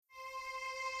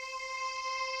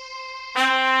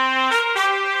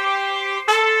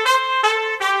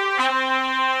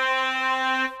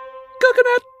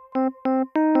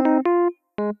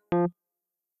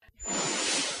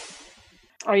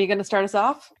Are you going to start us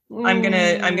off? I'm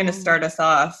gonna start us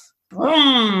off.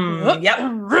 Yep.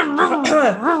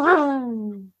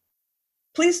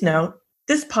 Please note,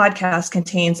 this podcast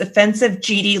contains offensive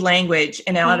GD language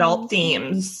and adult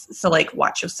themes, so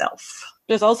watch yourself.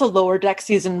 There's also Lower Deck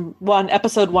Season 1,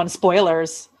 Episode 1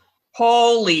 spoilers.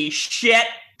 Holy shit.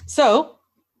 So,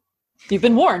 you've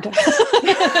been warned.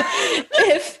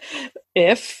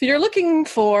 If you're looking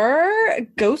for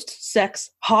ghost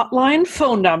sex hotline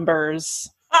phone numbers.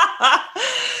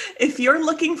 If you're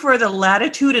looking for the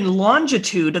latitude and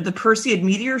longitude of the Perseid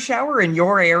meteor shower in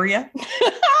your area.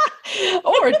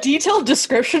 Or a detailed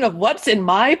description of what's in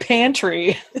my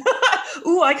pantry.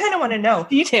 Ooh, I kind of want to know.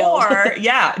 Detailed. Or,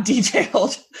 yeah,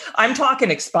 detailed. I'm talking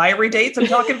expiry dates. I'm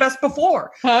talking best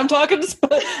before. I'm talking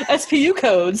SPU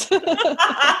codes.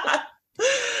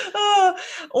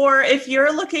 Or if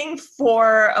you're looking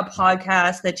for a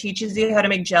podcast that teaches you how to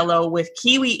make Jell-O with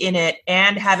kiwi in it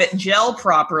and have it gel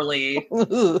properly,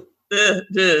 because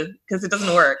it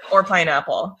doesn't work, or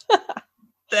pineapple,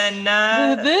 then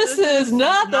this is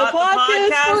not the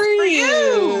podcast for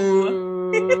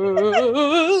you.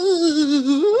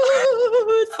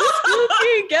 It's the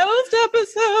Spooky Ghost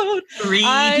episode.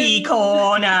 Creepy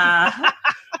corner.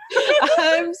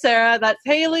 I'm Sarah, that's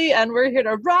Haley, and we're here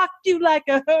to rock you like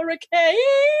a hurricane.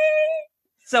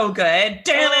 So good.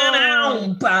 Here I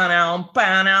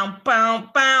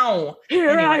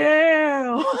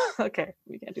am. Okay,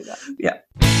 we can't do that. Yeah.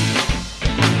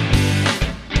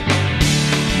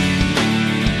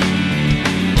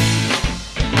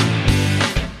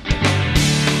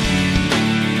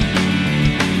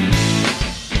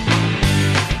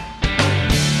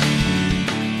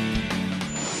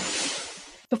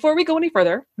 Before we go any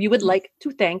further, we would like to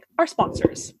thank our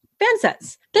sponsors,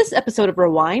 Fansets. This episode of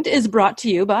Rewind is brought to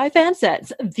you by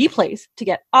Fansets, the place to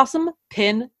get awesome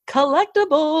pin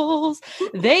collectibles.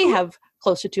 They have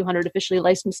close to 200 officially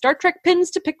licensed Star Trek pins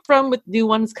to pick from, with new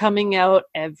ones coming out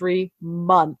every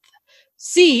month.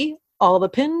 See all the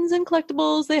pins and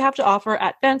collectibles they have to offer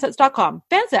at fansets.com.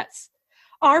 Fansets!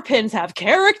 Our pins have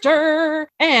character!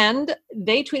 And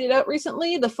they tweeted out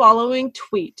recently the following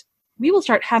tweet. We will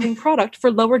start having product for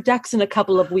Lower Decks in a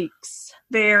couple of weeks.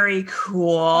 Very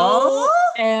cool.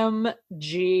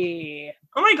 OMG.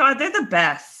 Oh my God, they're the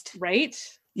best. Right?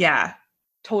 Yeah.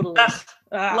 Totally.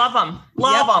 Love them.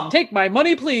 Love them. Take my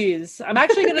money, please. I'm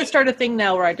actually going to start a thing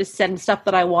now where I just send stuff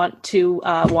that I want to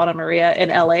Juana Maria in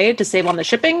LA to save on the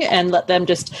shipping and let them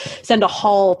just send a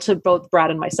haul to both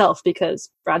Brad and myself, because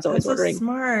Brad's always ordering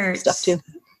smart stuff too.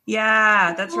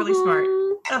 Yeah, that's really smart.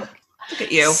 Oh, look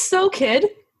at you. So, kid.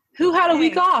 Who had a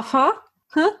week off, huh?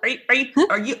 Huh?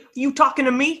 Are you talking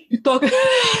to me? You talking?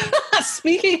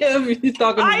 Speaking of, you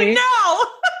talking to me? I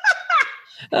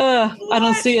know. I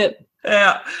don't see it.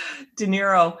 Yeah, De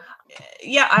Niro.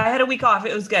 Yeah, I had a week off.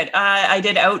 It was good. I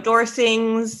did outdoor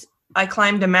things. I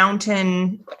climbed a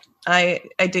mountain. I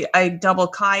double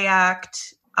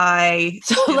kayaked.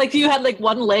 So you had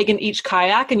one leg in each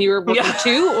kayak, and you were working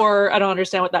two, or I don't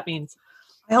understand what that means.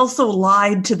 I also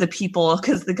lied to the people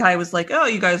because the guy was like, "Oh,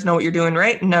 you guys know what you're doing,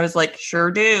 right?" And I was like,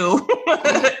 "Sure do." Do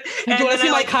you want to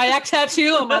see my kayak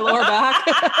tattoo on my lower back?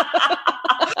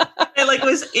 I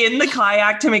was in the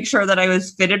kayak to make sure that I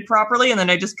was fitted properly, and then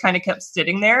I just kind of kept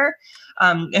sitting there.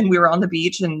 And we were on the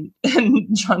beach, and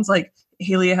John's like,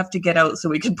 "Haley, you have to get out so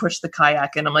we can push the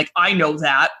kayak." And I'm like, "I know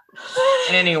that."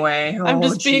 Anyway, I'm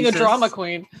just being a drama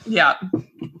queen. Yeah,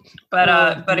 but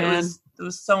it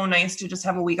was so nice to just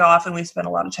have a week off, and we spent a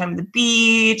lot of time at the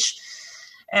beach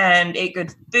and ate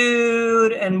good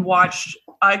food and watched.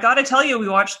 I got to tell you, we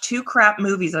watched 2 crap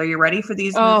movies. Are you ready for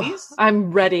these movies?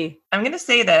 I'm ready. I'm going to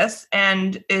say this,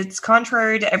 and it's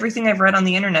contrary to everything I've read on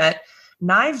the internet.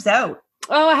 Knives Out.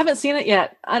 Oh, I haven't seen it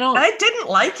yet. I didn't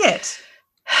like it.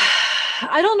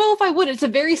 I don't know if I would. It's a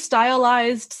very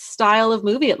stylized style of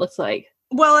movie, it looks like.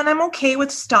 Well, and I'm okay with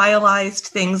stylized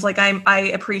things.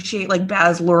 I appreciate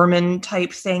Baz Luhrmann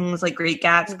type things, like Great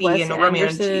Gatsby Wes and Romeo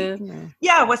and Juliet.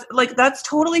 Yeah, that's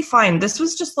totally fine. This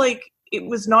was just it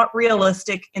was not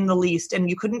realistic in the least, and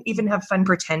you couldn't even have fun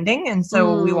pretending. And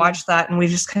so we watched that, and we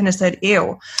just kind of said,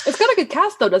 "Ew." It's got a good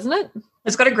cast, though, doesn't it?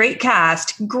 It's got a great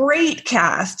cast.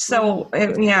 So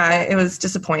it was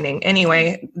disappointing.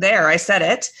 Anyway, there, I said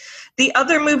it. The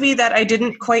other movie that I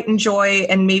didn't quite enjoy,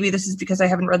 and maybe this is because I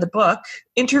haven't read the book,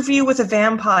 Interview with a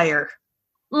Vampire.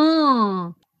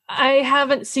 I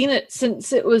haven't seen it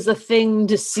since it was a thing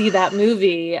to see that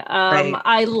movie. Right.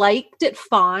 I liked it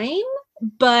fine,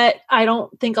 but I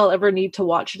don't think I'll ever need to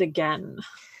watch it again.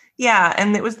 Yeah,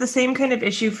 and it was the same kind of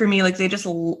issue for me. They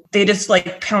just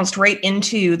pounced right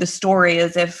into the story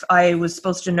as if I was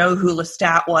supposed to know who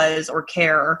Lestat was or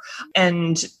care.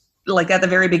 And like at the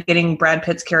very beginning, Brad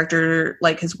Pitt's character,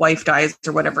 like his wife dies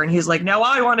or whatever, and he's like, now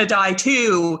I want to die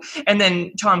too. And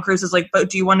then Tom Cruise is like, but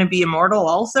do you want to be immortal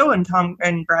also? And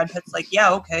Brad Pitt's like,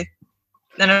 yeah, okay.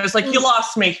 Then I was like, you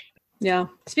lost me. Yeah.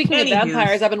 Speaking of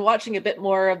vampires, I've been watching a bit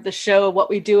more of the show What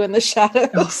We Do in the Shadows.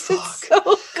 Oh, it's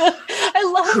so good.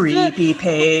 I love creepy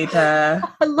paper.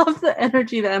 I love the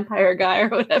energy vampire guy or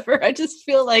whatever. I just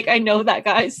feel like I know that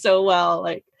guy so well.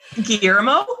 Like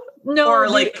Guillermo? No, or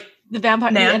like the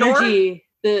vampire, Nandor?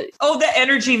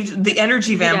 the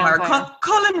energy vampire.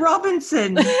 Colin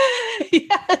Robinson.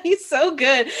 Yeah, he's so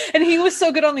good, and he was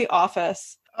so good on The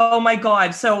Office. Oh my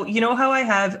God. So you know how I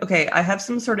have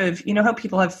some sort of, you know how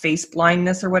people have face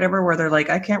blindness or whatever, where they're like,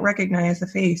 I can't recognize the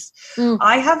face.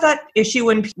 I have that issue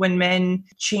when men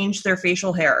change their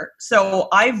facial hair. So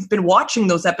I've been watching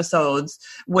those episodes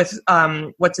with,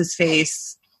 what's his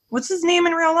face? What's his name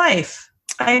in real life?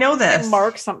 I know this.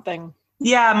 Mark something.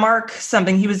 Yeah, Mark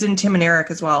something. He was in Tim and Eric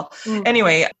as well.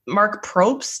 Anyway, Mark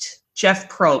Probst. Jeff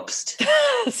Probst.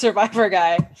 Survivor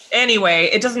guy. Anyway,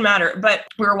 it doesn't matter. But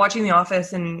we were watching The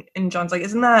Office and John's like,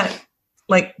 isn't that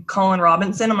like Colin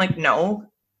Robinson? I'm like, no.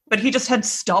 But he just had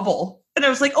stubble. And I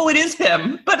was like, oh, it is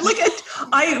him. But like,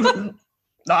 I don't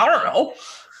know.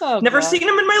 Oh, never seen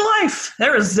him in my life.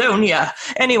 Arizona.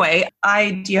 Anyway,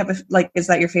 do you have is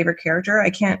that your favorite character? I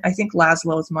think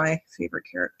Laszlo is my favorite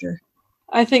character.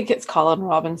 I think it's Colin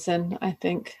Robinson. I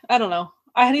don't know.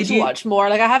 I need to watch more.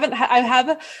 Like I have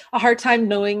a hard time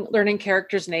learning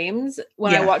characters' names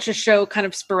when I watch a show kind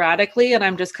of sporadically, and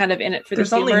I'm just kind of in it for the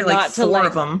humor. There's only not to four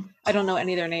of them. I don't know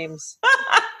any of their names.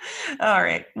 All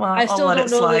right. Well, I still I'll let don't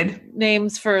it know slide. the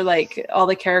names for like all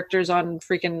the characters on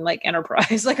freaking like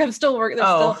Enterprise. Like I'm still working.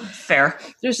 Fair.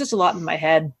 There's just a lot in my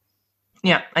head.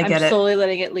 Yeah, I get it. I'm slowly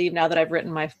letting it leave now that I've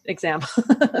written my exam.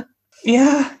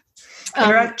 Yeah.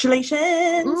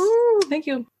 Congratulations. Thank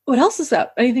you. What else is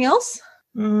that? Anything else?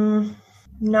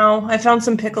 No, I found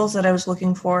some pickles that I was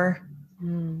looking for.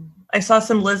 I saw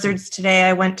some lizards today.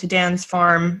 I went to Dan's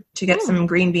farm to get some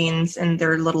green beans, and there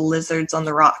are little lizards on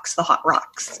the rocks, the hot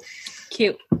rocks.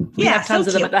 Cute. We have tons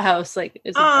of them at the house. Like,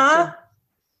 yeah.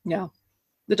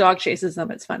 The dog chases them.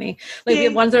 It's funny. Like we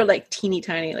have ones that are like teeny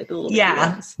tiny, like the little baby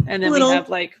ones, and then we have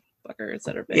like buckers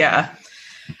that are big. Yeah.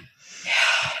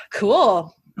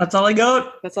 Cool. That's all I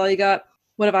got. That's all you got.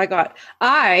 What have I got?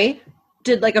 I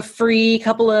did like a free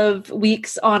couple of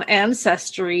weeks on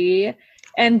Ancestry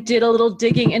and did a little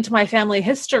digging into my family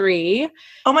history.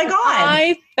 Oh my God.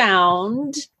 I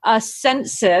found a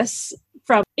census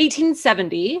from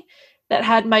 1870 that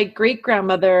had my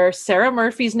great-grandmother, Sarah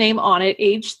Murphy's name on it,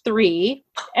 age 3,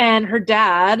 and her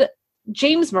dad,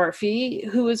 James Murphy,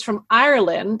 who was from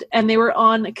Ireland, and they were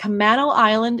on Camano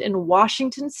Island in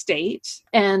Washington State.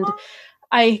 And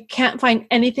I can't find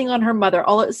anything on her mother.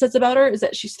 All it says about her is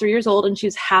that she's 3 years old and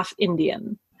she's half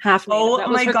Indian, half Native. Oh that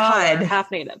was my her God. Color, half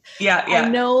Native. Yeah. I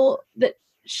know that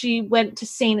she went to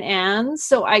St. Anne's,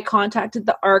 so I contacted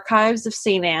the archives of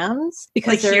St. Anne's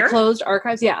because they're closed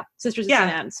archives. Yeah, Sisters of St.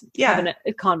 Anne's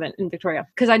convent in Victoria.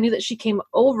 Because I knew that she came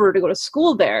over to go to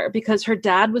school there because her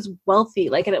dad was wealthy.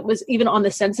 Like, and it was even on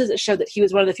the census, it showed that he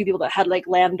was one of the few people that had like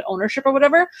land ownership or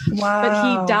whatever. Wow.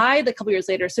 But he died a couple years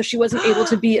later, so she wasn't able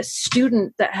to be a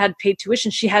student that had paid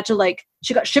tuition. She had to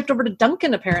she got shipped over to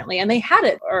Duncan apparently, and they had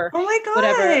it, or oh my God.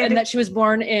 whatever. And that she was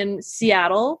born in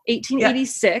Seattle,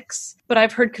 1886. But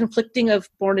I've heard conflicting of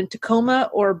born in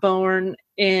Tacoma or born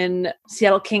in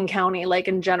Seattle King County, like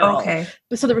in general. Okay.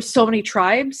 So there were so many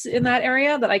tribes in that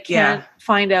area that I can't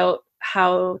find out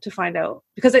how to find out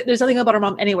because there's nothing about her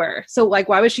mom anywhere. So like,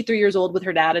 why was she 3 years old with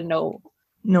her dad and no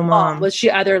mom? Was she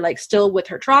either like still with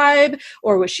her tribe,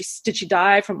 or did she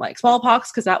die from like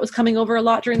smallpox? Because that was coming over a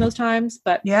lot during those times.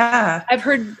 But yeah, I've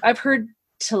heard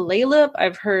Tulalip,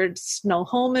 I've heard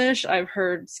Snohomish, I've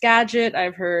heard Skagit,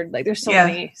 I've heard like there's so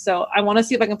many. So I want to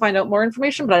see if I can find out more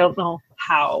information, but I don't know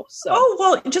how.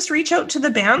 So just reach out to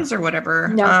the bands or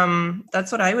whatever. Yeah.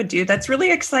 That's what I would do. That's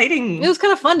really exciting. It was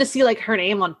kind of fun to see like her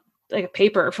name on like a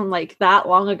paper from like that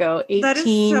long ago, 1870. That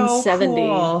is so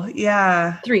cool.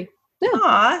 Yeah. 3. Yeah.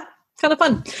 Aww. Kind of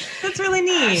fun. That's really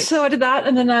neat. So I did that,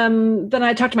 and then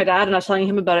I talked to my dad, and I was telling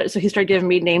him about it. So he started giving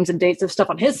me names and dates of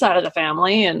stuff on his side of the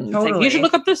family, and like, you should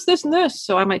look up this, this, and this.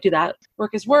 So I might do that.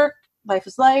 Work is work. Life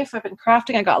is life. I've been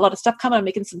crafting. I got a lot of stuff coming. I'm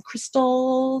making some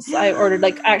crystals. I ordered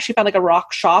I actually found like a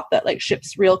rock shop that like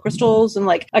ships real crystals, and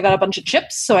like I got a bunch of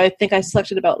chips. So I think I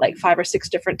selected about like 5 or 6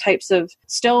 different types of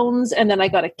stones, and then I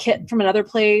got a kit from another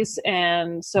place.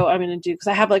 And so I'm gonna do, because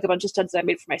I have like a bunch of studs that I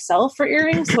made for myself for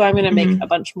earrings. So I'm gonna make a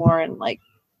bunch more and like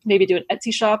maybe do an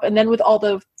Etsy shop. And then with all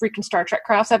the freaking Star Trek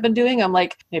crafts I've been doing, I'm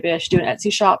like, maybe I should do an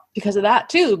Etsy shop because of that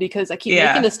too, because I keep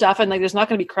making this stuff and like there's not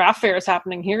going to be craft fairs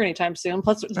happening here anytime soon.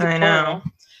 Plus it's Victoria. I know.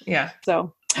 Yeah.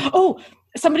 So,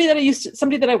 somebody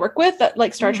that I work with that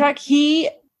like Star Trek,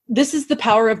 this is the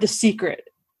power of The Secret.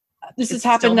 This has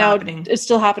happened now. It's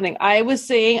still happening. I was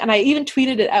saying, and I even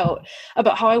tweeted it out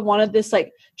about how I wanted this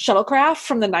like shuttlecraft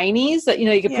from the 90s that, you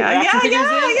know, you could put action figures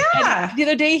in. Yeah. And the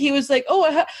other day he was like,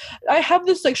 oh, I have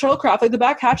this like shuttlecraft, like the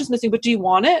back hatch is missing, but do you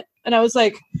want it? And I was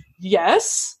like,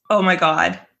 yes. Oh my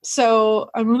God. So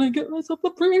I'm going to get myself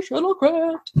a free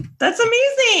shuttlecraft. That's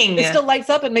amazing. It still lights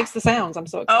up and makes the sounds. I'm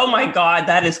so excited. Oh my God.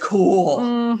 That is cool.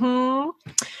 Mm-hmm.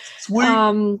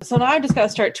 Sweet. So now I just got to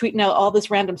start tweeting out all this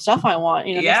random stuff I want.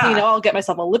 You know, next thing you know, I'll get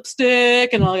myself a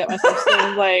lipstick and I'll get myself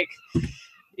some like,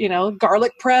 you know,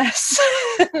 garlic press.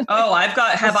 Oh, I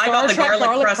got the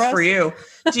garlic press for you.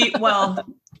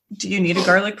 Do you need a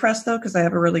garlic press though? Because I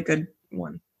have a really good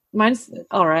one. Mine's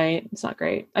all right. It's not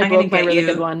great. I broke my really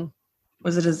good one.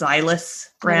 Was it a Xylus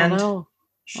brand? I don't know.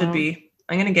 Should be.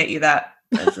 I'm going to get you that.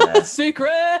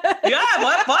 Secret. Yeah,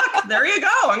 what fuck? There you go.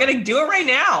 I'm going to do it right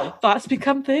now. Thoughts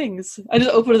become things. I just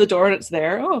open the door and it's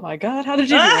there. Oh my God, how did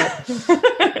you do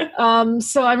it?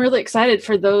 So I'm really excited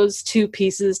for those two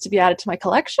pieces to be added to my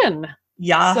collection.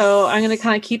 Yeah. So I'm going to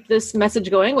kind of keep this message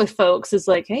going with folks is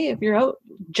like, hey, if you're out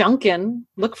junking,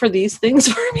 look for these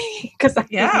things for me because I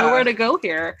don't know where to go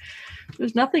here.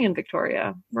 There's nothing in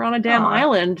Victoria. We're on a damn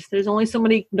island. There's only so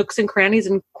many nooks and crannies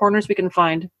and corners we can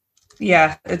find.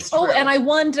 Yeah, it's true. Oh, and I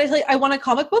won. Did I tell you? I won a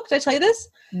comic book. Did I tell you this?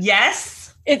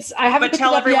 Yes. I haven't picked it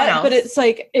up yet, but it's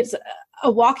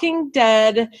a Walking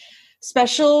Dead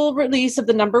special release of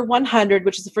the number 100,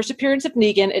 which is the first appearance of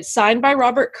Negan. It's signed by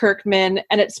Robert Kirkman,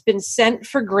 and it's been sent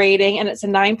for grading, and it's a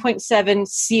 9.7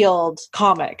 sealed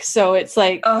comic. So it's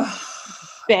like,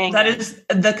 bang. That is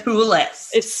the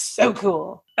coolest. It's so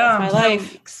cool. That's my life.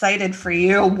 I'm excited for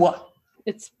you.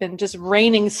 It's been just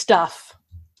raining stuff.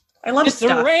 I love just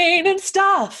stuff. Raining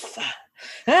stuff.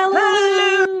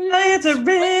 Hallelujah. It's a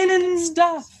raining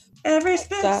stuff. Every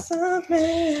step's a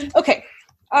rain. Okay.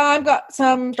 I've got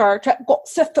some Star Trek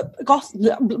gossip.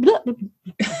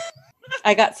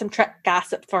 I got some Trek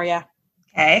gossip for you.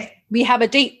 Okay. We have a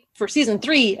date for season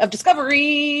 3 of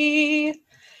Discovery.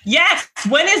 Yes.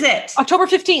 When is it? October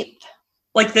 15th.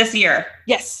 Like this year?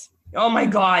 Yes. Oh my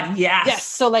God. Yes. Yes.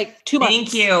 So like 2 months.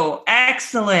 Thank you.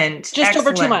 Excellent. Just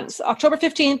over 2 months. October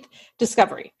 15th,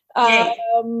 Discovery.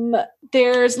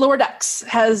 There's Lower Decks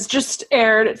has just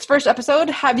aired its first episode.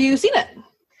 Have you seen it?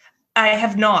 I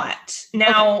have not.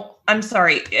 Now, I'm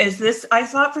sorry. I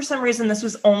thought for some reason this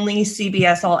was only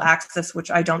CBS All Access, which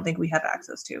I don't think we have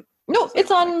access to. No,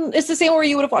 it's the same where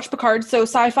you would have watched Picard. So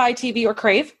Sci-Fi TV or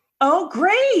Crave. Oh,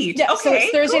 great. Yeah, okay, so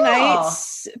it's Thursday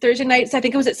nights. Thursday nights, I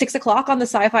think it was at 6:00 on the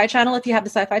Sci-Fi channel, if you have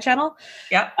the Sci-Fi channel.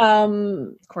 Yeah.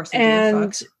 Of course I do.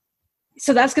 And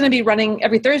so that's going to be running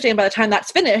every Thursday. And by the time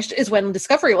that's finished is when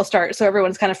Discovery will start. So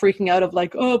everyone's kind of freaking out of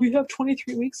like, oh, we have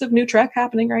 23 weeks of new Trek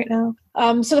happening right now.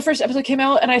 So the first episode came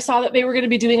out and I saw that they were going to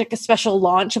be doing like a special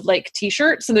launch of like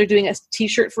t-shirts. And they're doing a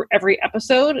t-shirt for every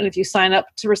episode. And if you sign up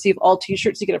to receive all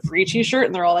t-shirts, you get a free t-shirt.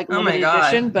 And they're all like limited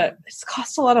edition. But it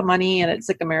costs a lot of money and it's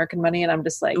like American money. And I'm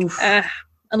just like,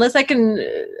 unless I can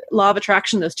law of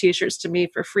attraction those t-shirts to me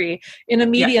for free in a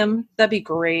medium, that'd be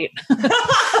great.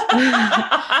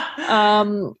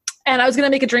 And I was going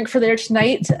to make a drink for there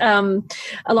tonight.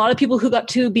 A lot of people who got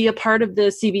to be a part of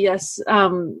the CBS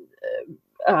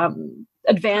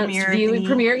advanced viewing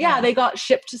premiere. Yeah, they got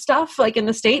shipped stuff like in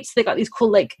the States. They got these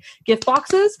cool like gift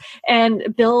boxes.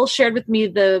 And Bill shared with me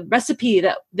the recipe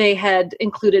that they had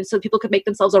included so people could make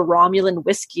themselves a Romulan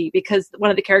whiskey because one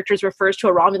of the characters refers to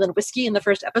a Romulan whiskey in the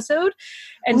first episode.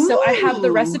 And so I have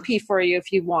the recipe for you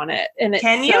if you want it. And it's,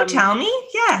 can you tell me?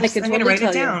 Yes, I'm going to write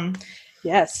it down.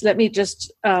 Yes, let me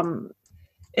just...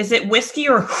 is it whiskey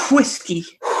or whiskey?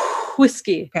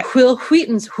 Whiskey. Okay. Will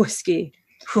Wheaton's whiskey.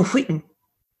 Will Wheaton.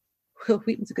 Will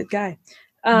Wheaton's a good guy.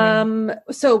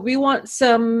 So we want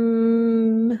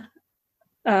some...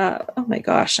 oh my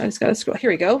gosh, I just got to scroll. Here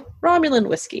we go. Romulan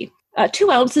whiskey. 2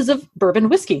 ounces of bourbon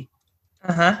whiskey.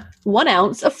 1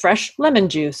 ounce of fresh lemon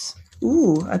juice.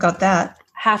 Ooh, I got that.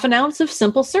 1/2 ounce of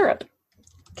simple syrup.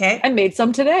 Okay. I made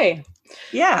some today.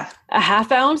 Yeah.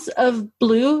 1/2 ounce of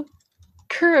blue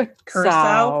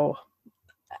curacao.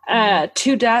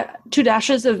 2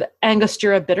 dashes of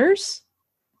Angostura bitters.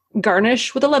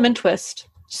 Garnish with a lemon twist.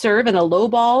 Serve in a low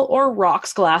ball or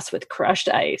rocks glass with crushed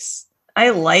ice. I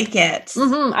like it.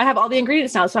 Mm-hmm. I have all the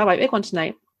ingredients now, so I might make one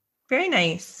tonight. Very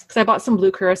nice. Because I bought some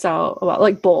blue curacao,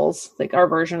 like bowls, like our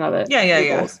version of it.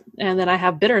 Yeah. Bowls. And then I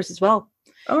have bitters as well.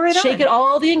 Oh, right Shake on. it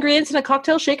all the ingredients in a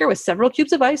cocktail shaker with several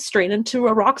cubes of ice. Strain into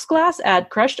a rocks glass. Add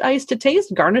crushed ice to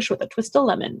taste. Garnish with a twist of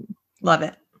lemon. Love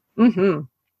it. Mm-hmm.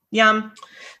 Yum.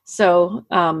 So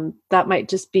that might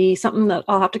just be something that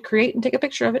I'll have to create and take a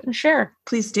picture of it and share.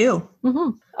 Please do.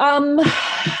 Mm-hmm.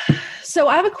 So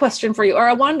I have a question for you, or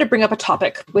I wanted to bring up a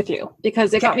topic with you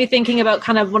because it got me thinking about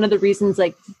kind of one of the reasons,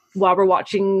 like, why we're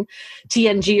watching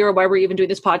TNG or why we're even doing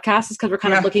this podcast is because we're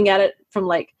kind of looking at it from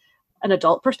like an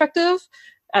adult perspective,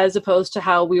 as opposed to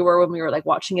how we were when we were like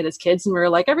watching it as kids, and we were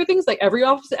like, everything's like every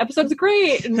episode's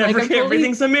great, and like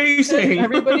everything's amazing.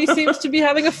 Everybody seems to be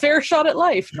having a fair shot at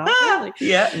life. Not really.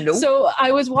 Yeah. Nope. So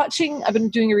I've been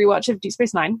doing a rewatch of Deep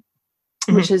Space Nine,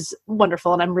 which is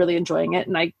wonderful, and I'm really enjoying it.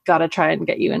 And I gotta try and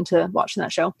get you into watching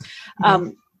that show.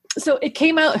 So it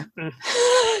came out.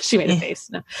 She made a face.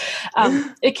 No.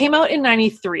 It came out in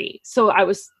 '93, so I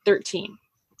was 13.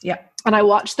 Yeah. And I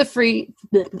watched the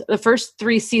first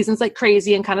 3 seasons like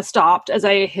crazy and kind of stopped as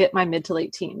I hit my mid to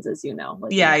late teens, as you know.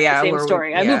 Like, same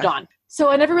story. I moved on. So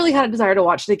I never really had a desire to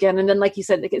watch it again. And then, like you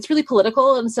said, like, it's really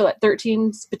political. And so at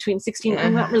 13, between 16,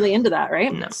 I'm not really into that,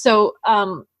 right? No. So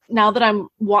now that I'm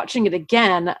watching it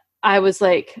again, I was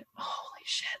like, holy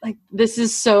shit, like this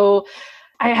is so...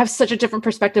 I have such a different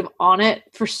perspective on it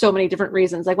for so many different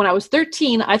reasons. Like when I was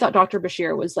 13, I thought Dr.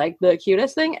 Bashir was like the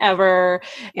cutest thing ever.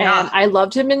 Yeah. And I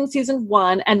loved him in season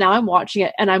 1. And now I'm watching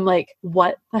it and I'm like,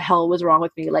 what the hell was wrong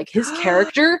with me? Like his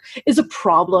character is a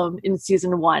problem in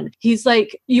season 1. He's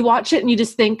like, you watch it and you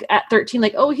just think at 13,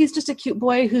 like, oh, he's just a cute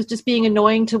boy who's just being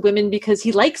annoying to women because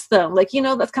he likes them. Like, you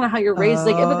know, that's kind of how you're raised.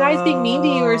 Like if a guy's being mean to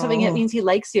you or something, it means he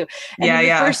likes you. And in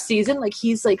the first season, like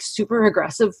he's like super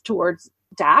aggressive towards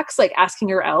Dax, like asking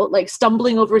her out, like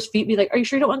stumbling over his feet, be like, are you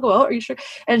sure you don't want to go out? Are you sure?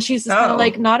 And she's just kind of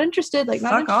like, not interested, like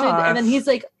not interested. Off. And then he's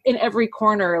like in every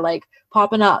corner, like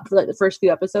popping up for like the first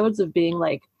few episodes of being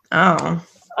like,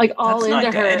 like all into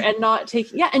her and not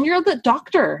taking, and you're the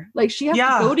doctor. Like she has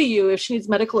to go to you if she needs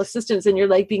medical assistance and you're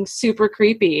like being super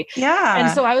creepy. Yeah.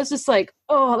 And so I was just like,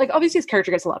 oh, like obviously his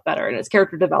character gets a lot better and it's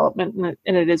character development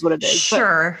and it is what it is.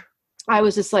 Sure. But I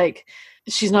was just like,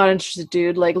 she's not interested,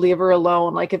 dude. Like, leave her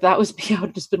alone. Like, if that was me, I would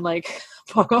have just been like,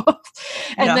 fuck off.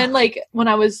 And then, like, when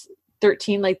I was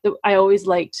 13, like, I always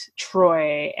liked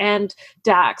Troy and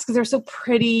Dax because they're so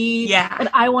pretty. Yeah. And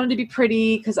I wanted to be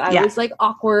pretty because I was, like,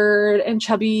 awkward and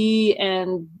chubby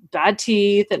and bad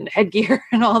teeth and headgear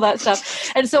and all that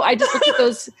stuff. And so I just looked at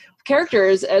those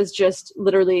characters as just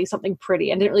literally something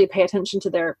pretty and didn't really pay attention to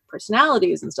their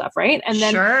personalities and stuff, right? And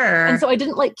then and so I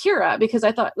didn't like Kira because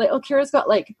I thought like, oh, Kira's got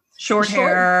like short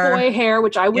hair, boy hair,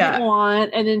 which I wouldn't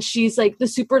want, and then she's like the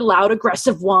super loud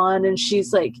aggressive one, and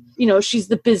she's like, you know, she's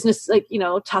the business, like, you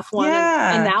know, tough one.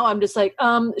 And now I'm just like,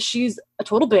 she's a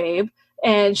total babe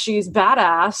and she's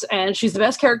badass and she's the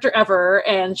best character ever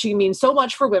and she means so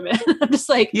much for women. I'm just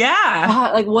like,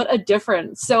 like what a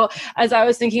difference. So as I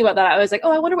was thinking about that, I was like,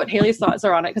 oh, I wonder what Haley's thoughts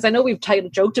are on it, because I know we've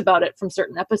joked about it from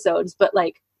certain episodes, but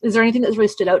like, is there anything that's really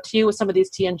stood out to you with some of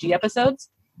these TNG episodes?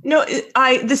 No,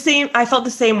 I felt the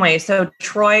same way. So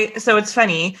Troy, so it's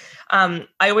funny. I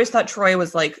always thought Troy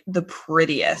was like the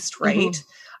prettiest, right?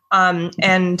 Mm-hmm.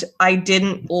 And I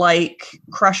didn't like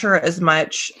Crusher as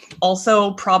much.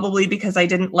 Also, probably because I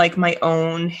didn't like my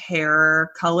own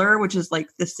hair color, which is like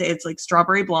it's like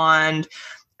strawberry blonde.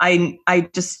 I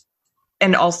just,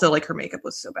 and also like her makeup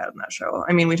was so bad in that show.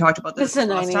 I mean, we talked about this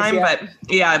last time,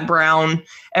 but brown,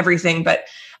 everything. But,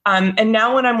 and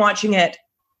now when I'm watching it,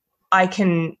 I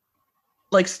can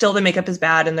like, still the makeup is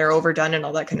bad and they're overdone and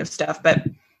all that kind of stuff. But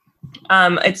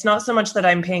it's not so much that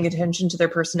I'm paying attention to their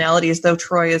personalities, though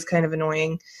Troy is kind of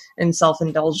annoying and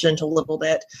self-indulgent a little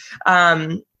bit.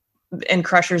 And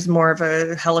Crusher's more of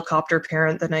a helicopter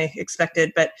parent than I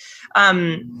expected. But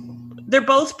they're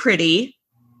both pretty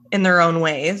in their own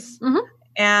ways. Mm-hmm.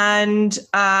 And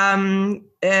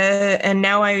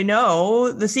now I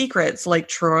know the secrets. Like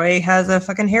Troy has a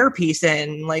fucking hairpiece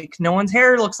in, like no one's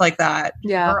hair looks like that.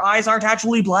 Yeah. Her eyes aren't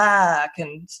actually black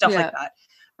and stuff like that.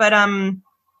 But,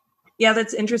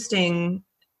 that's interesting.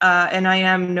 And I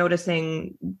am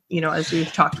noticing, you know, as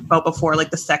we've talked about before, like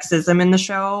the sexism in the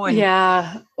show. And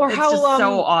or it's how just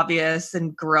so obvious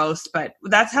and gross, but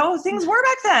that's how things were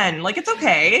back then. Like, it's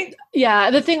okay. Yeah.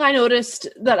 The thing I noticed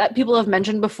that people have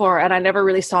mentioned before, and I never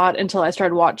really saw it until I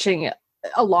started watching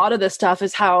a lot of this stuff,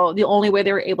 is how the only way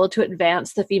they were able to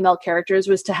advance the female characters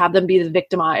was to have them be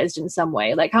victimized in some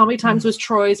way. Like, how many times was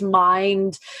Troy's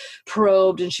mind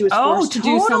probed and she was forced to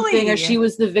do something, or she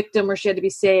was the victim where she had to be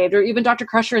saved, or even Dr.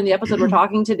 Crusher in the episode we're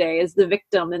talking today is the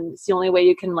victim, and it's the only way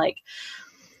you can like.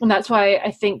 And that's why I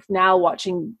think now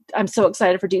I'm so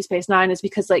excited for Deep Space Nine, is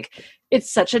because like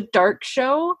it's such a dark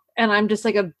show and I'm just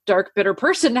like a dark, bitter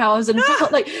person now as an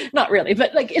adult. Like, not really,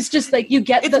 but like, it's just like you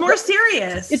get it's more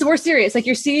serious. It's more serious. Like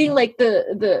you're seeing like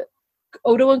the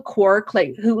Odo and Quark,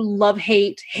 like who love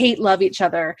each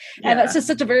other. And that's just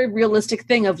such a very realistic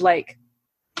thing of like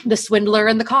the swindler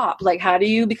and the cop. Like, how do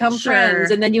you become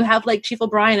friends? And then you have like Chief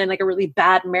O'Brien in like a really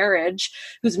bad marriage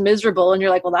who's miserable. And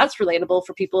you're like, well, that's relatable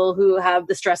for people who have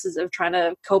the stresses of trying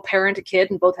to co-parent a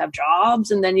kid and both have jobs.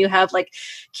 And then you have like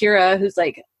Kira, who's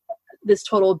like this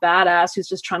total badass who's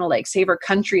just trying to like save her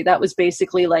country. That was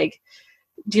basically like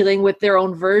dealing with their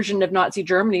own version of Nazi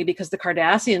Germany because the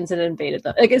Cardassians had invaded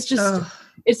them. Like, it's just,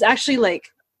 it's actually like,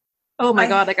 oh my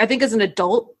God. Like, I think as an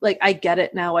adult, like I get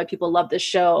it now why people love this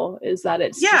show, is that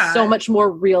it's just so much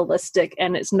more realistic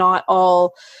and it's not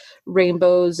all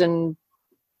rainbows and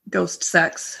ghost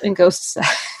sex. Can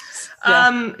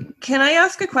I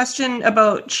ask a question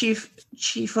about Chief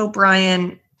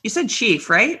O'Brien? You said Chief,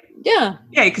 right? Yeah.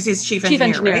 Yeah, because he's chief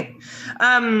engineer, right?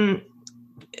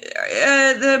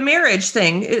 The marriage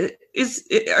thing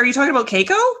are you talking about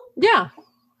Keiko? Yeah.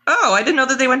 Oh, I didn't know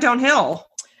that they went downhill.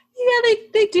 Yeah,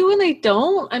 they do and they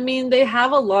don't. I mean, they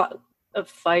have a lot of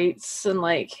fights and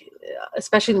like,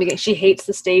 especially in the beginning, she hates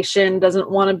the station,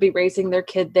 doesn't want to be raising their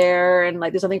kid there, and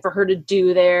like there's nothing for her to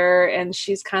do there, and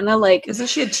she's kind of like, isn't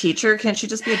she a teacher? Can't she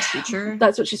just be a teacher?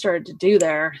 That's what she started to do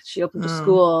there. She opened a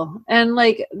school, and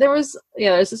like there's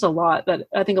just a lot that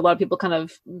I think a lot of people kind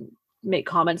of make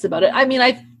comments about it. I mean,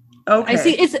 I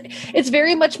see it's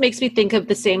very much makes me think of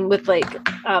the same with like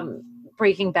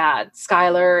Breaking Bad,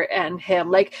 Skylar and him.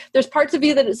 Like there's parts of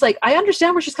you that it's like, I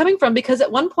understand where she's coming from, because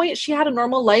at one point she had a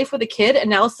normal life with a kid and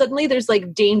now suddenly there's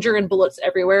like danger and bullets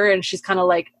everywhere. And she's kind of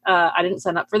like, I didn't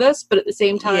sign up for this. But at the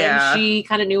same time, she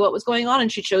kind of knew what was going on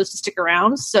and she chose to stick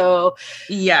around. So,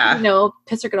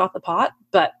 piss or get off the pot.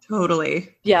 But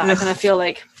totally. Yeah, I kind of feel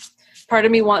like part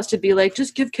of me wants to be like,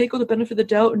 just give Keiko the benefit of the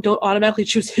doubt and don't automatically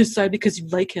choose his side because you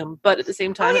like him. But at the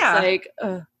same time, it's like,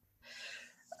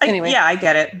 anyway. I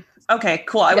get it. Okay,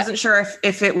 cool. I wasn't sure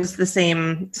if it was the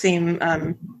same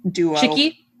duo.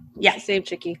 Chicky? Yeah. Same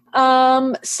Chicky.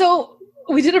 So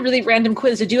we did a really random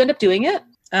quiz. Did you end up doing it?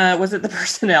 Was it the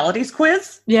personalities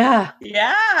quiz? Yeah.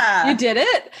 Yeah. You did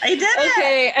it? I did it.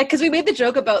 Okay, because we made the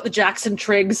joke about the Jackson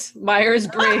Triggs,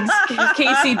 Myers-Briggs,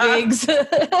 Casey Biggs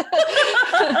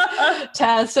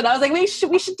test. And I was like, we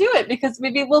should do it because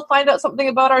maybe we'll find out something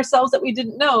about ourselves that we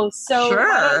didn't know. So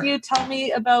why don't you tell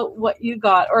me about what you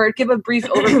got, or give a brief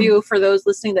overview for those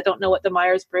listening that don't know what the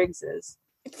Myers-Briggs is.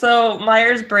 So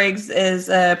Myers-Briggs is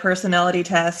a personality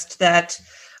test that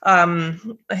I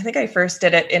think I first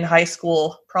did it in high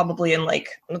school, probably in like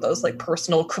one of those like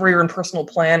career and personal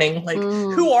planning. Like,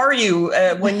 who are you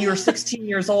when you're 16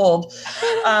 years old?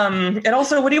 And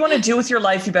also, what do you want to do with your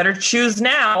life? You better choose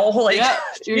now. Like,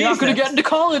 you're not going to get into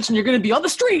college and you're going to be on the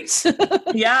streets.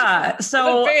 Yeah.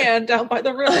 So in a van down by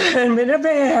the river. I'm in a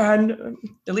van.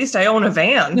 At least I own a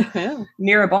van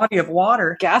near a body of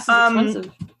water. Gas is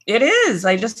expensive. It is.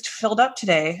 I just filled up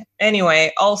today.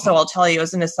 Anyway, also, I'll tell you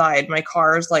as an aside, my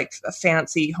car is like a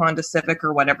fancy Honda Civic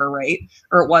or whatever, right?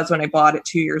 Or it was when I bought it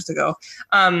 2 years ago.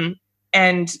 And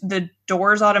the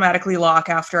doors automatically lock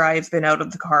after I've been out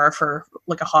of the car for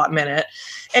like a hot minute.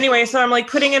 Anyway, so I'm like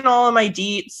putting in all of my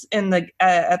deets in the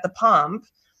at the pump.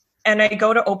 And I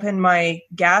go to open my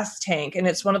gas tank, and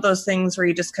it's one of those things where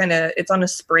you just kind of, it's on a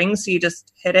spring, so you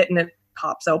just hit it and it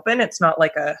pops open. It's not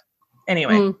like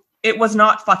anyway. It was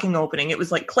not fucking opening. It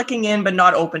was like clicking in, but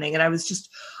not opening. And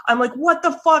I'm like, what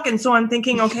the fuck? And so I'm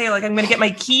thinking, okay, like I'm going to get my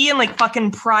key and like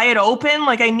fucking pry it open.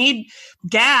 Like I need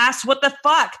gas. What the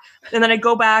fuck? And then I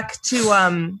go back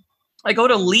to, I go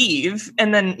to leave,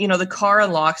 and then, the car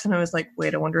unlocks, and I was like,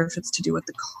 wait, I wonder if it's to do with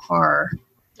the car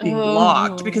being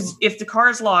locked, because if the car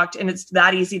is locked and it's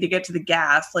that easy to get to the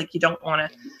gas, like you don't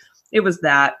want to, it was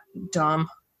that dumb.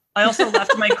 I also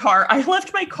left my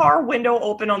car window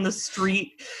open on the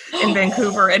street in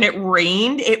Vancouver, and it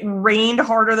rained. It rained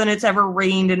harder than it's ever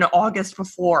rained in August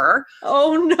before.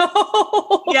 Oh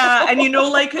no. Yeah. And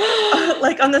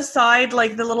like on the side,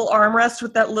 like the little armrest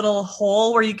with that little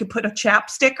hole where you could put a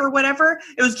chapstick or whatever,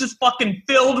 it was just fucking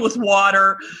filled with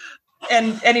water.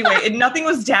 And anyway, nothing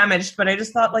was damaged, but I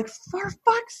just thought, like, for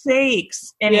fuck's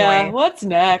sakes. Anyway. What's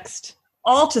next?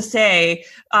 All to say,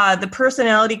 the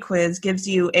personality quiz gives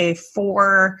you a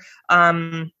 4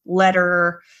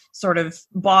 letter sort of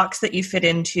box that you fit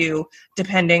into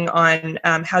depending on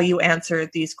how you answer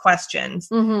these questions.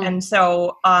 Mm-hmm. And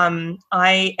so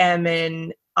I am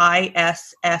an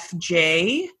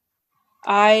ISFJ.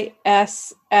 ISFJ.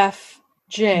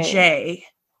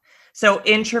 So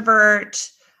introvert.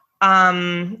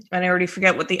 And I already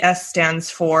forget what the S stands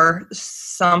for.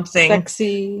 Something.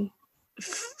 Sexy.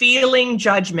 feeling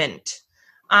judgment.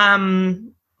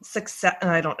 Success.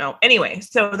 I don't know. Anyway,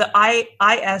 so the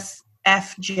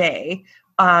ISFJ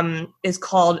is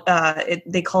called.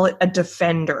 They call it a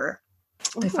defender.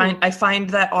 I find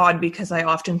that odd because I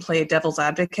often play devil's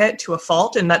advocate to a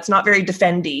fault, and that's not very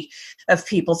defendy of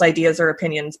people's ideas or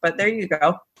opinions. But there you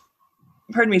go.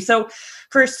 Pardon me. So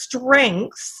for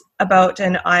strengths about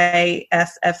an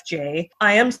ISFJ,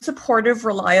 I am supportive,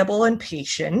 reliable, and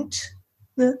patient.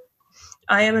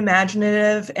 I am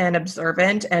imaginative and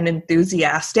observant and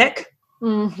enthusiastic.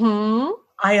 Mm-hmm.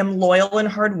 I am loyal and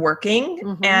hardworking.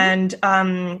 Mm-hmm. And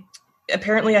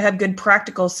apparently I have good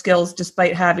practical skills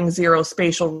despite having zero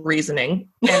spatial reasoning.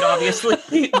 And obviously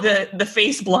the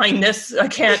face blindness, I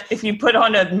can't, if you put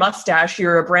on a mustache,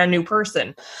 you're a brand new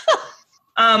person.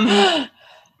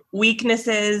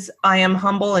 Weaknesses, I am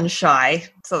humble and shy.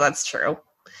 So that's true.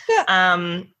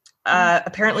 Yeah.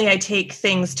 Apparently I take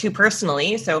things too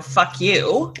personally, so fuck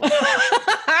you.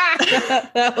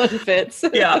 That one fits.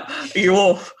 Yeah.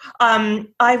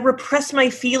 I repress my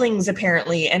feelings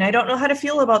apparently, and I don't know how to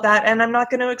feel about that, and I'm not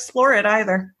going to explore it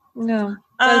either. No,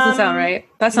 that doesn't sound right.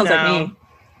 That sounds like me.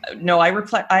 No, I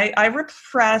repress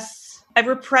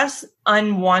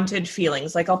unwanted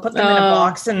feelings. Like I'll put them in a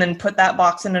box and then put that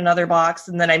box in another box,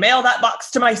 and then I mail that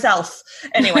box to myself.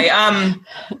 Anyway,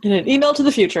 in an email to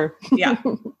the future. Yeah.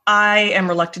 I am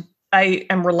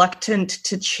reluctant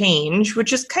to change,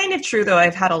 which is kind of true, though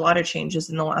I've had a lot of changes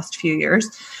in the last few years.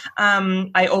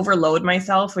 I overload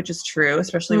myself, which is true,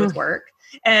 especially with work.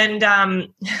 And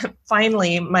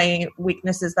finally, my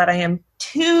weakness is that I am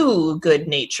too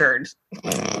good-natured.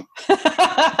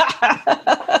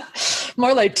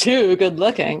 More like too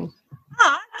good-looking.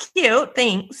 Ah, cute.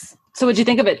 Thanks. So what'd you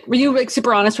think of it? Were you like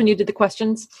super honest when you did the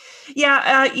questions? Yeah,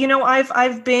 I've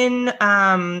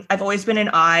always been an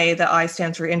I. The I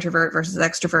stands for introvert versus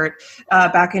extrovert.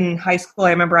 Back in high school,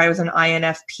 I remember I was an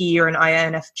INFP or an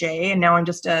INFJ, and now I'm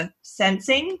just a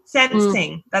sensing.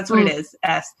 That's what it is.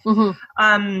 S.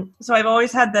 Mm-hmm. So I've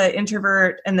always had the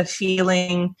introvert and the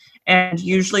feeling, and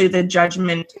usually the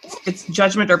judgment. It's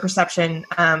judgment or perception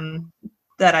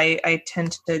that I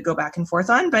tend to go back and forth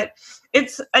on, but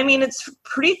it's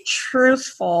pretty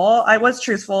truthful. I was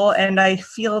truthful, and I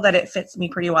feel that it fits me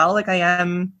pretty well. Like I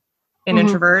am an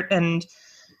introvert, and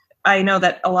I know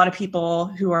that a lot of people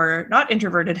who are not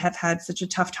introverted have had such a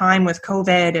tough time with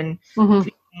COVID and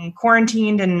being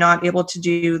quarantined and not able to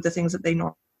do the things that they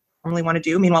normally want to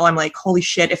do. Meanwhile, I'm like, holy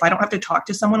shit, if I don't have to talk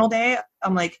to someone all day,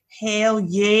 I'm like, hell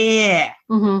yeah.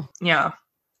 Mm-hmm. Yeah.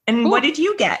 And cool. What did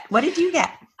you get?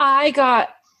 I got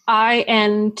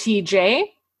INTJ.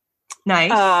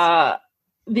 Nice.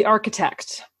 The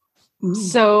architect. Ooh.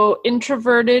 So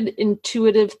introverted,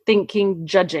 intuitive thinking,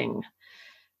 judging,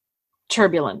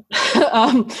 turbulent.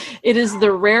 It is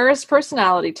the rarest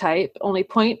personality type. Only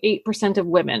 0.8% of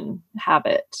women have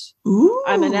it. Ooh.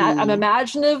 I'm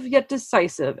imaginative yet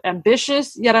decisive,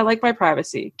 ambitious yet I like my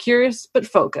privacy, curious but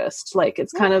focused. Like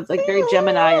it's kind of like very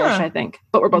Gemini-ish, I think.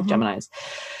 But we're both Geminis.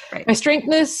 Right. My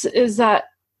strengthness is that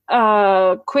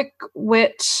quick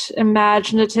wit,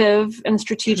 imaginative, and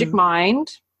strategic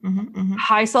mind.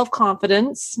 High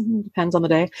self-confidence, depends on the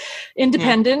day,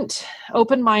 independent,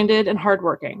 open-minded, and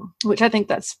hardworking, which I think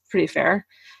that's pretty fair.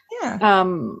 Yeah.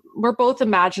 We're both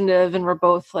imaginative, and we're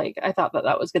both like, I thought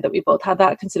that was good that we both had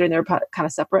that, considering they're kind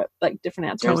of separate, like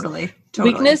different answers. Totally.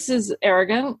 Weakness is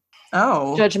arrogant,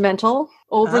 judgmental,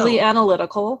 overly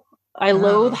analytical. I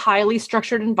loathe highly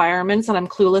structured environments, and I'm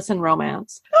clueless in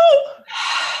romance.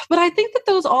 But I think that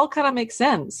those all kind of make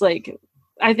sense. Like,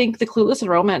 I think the clueless in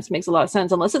romance makes a lot of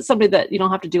sense. Unless it's somebody that you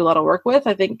don't have to do a lot of work with,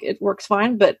 I think it works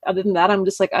fine. But other than that, I'm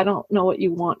just like, I don't know what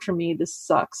you want from me. This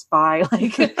sucks. Bye.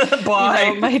 Like,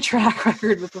 bye. My track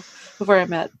record before I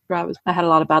met Rob, I had a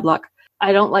lot of bad luck.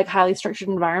 I don't like highly structured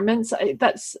environments.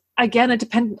 That's again, it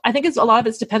depends. I think a lot of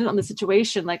it's dependent on the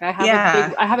situation. Like I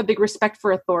have a big respect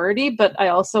for authority, but I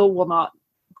also will not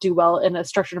do well in a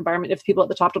structured environment if people at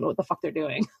the top don't know what the fuck they're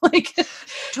doing. Like,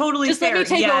 totally just fair. Let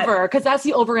me take over, because that's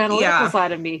the over analytical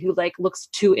side of me who like looks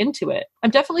too into it. I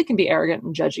definitely can be arrogant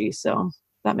and judgy, so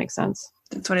that makes sense.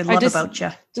 That's what I love about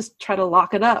you. Just try to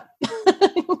lock it up.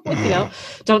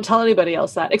 Don't tell anybody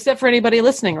else that, except for anybody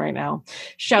listening right now.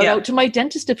 Shout out to my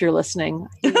dentist if you're listening.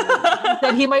 He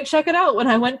said he might check it out when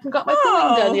I went and got my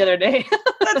filling done the other day.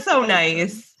 That's so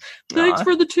nice. Thanks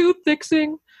for the tooth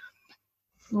fixing.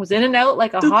 I was in and out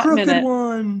like a hot minute.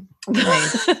 One.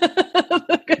 Nice.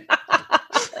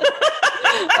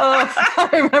 I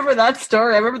remember that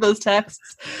story. I remember those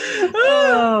texts.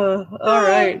 Oh, all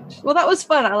right. Well, that was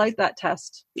fun. I like that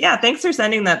test. Yeah, thanks for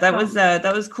sending that. That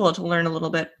was cool to learn a little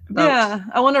bit about. Yeah,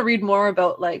 I want to read more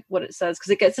about like what it says,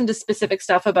 because it gets into specific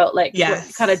stuff about like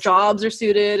what kind of jobs are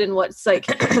suited and what's like,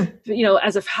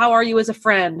 how are you as a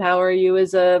friend? How are you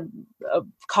as a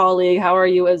colleague? How are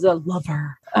you as a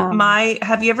lover?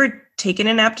 Have you ever taken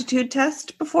an aptitude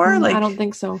test before? I don't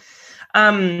think so.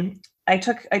 I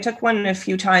took one a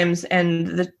few times, and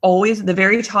the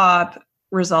very top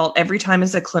result every time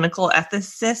is a clinical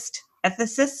ethicist.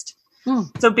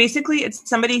 So basically it's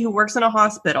somebody who works in a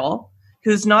hospital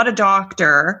who's not a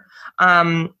doctor,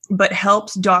 but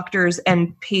helps doctors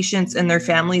and patients and their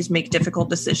families make difficult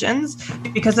decisions,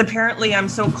 because apparently I'm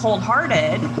so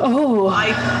cold-hearted. Oh, I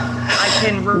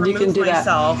can remove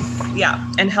myself,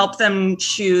 and help them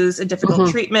choose a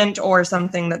difficult treatment or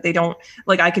something that they don't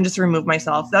like. I can just remove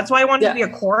myself. That's why I wanted to be a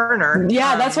coroner.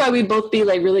 Yeah, that's why we'd both be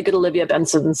like really good Olivia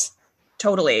Bensons.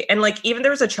 Totally. And like, even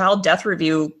there was a child death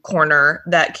review coroner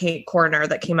that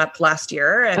came up last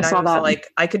year, and I was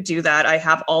like, I could do that. I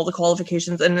have all the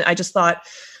qualifications. And I just thought,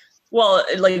 well,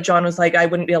 like John was like, I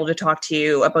wouldn't be able to talk to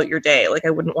you about your day. Like,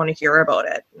 I wouldn't want to hear about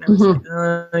it. And I was like,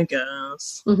 I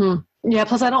guess. Mm-hmm. Yeah.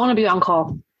 Plus I don't want to be on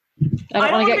call. I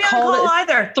don't want to get called at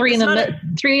either.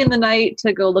 3 in the night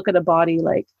to go look at a body,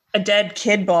 like a dead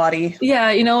kid body.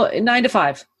 Yeah. 9 to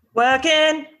 5.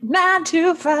 Working 9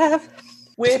 to 5.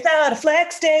 Without a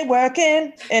flex day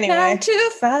working. Anyway. 9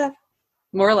 to 5.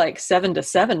 More like 7 to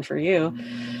 7 for you.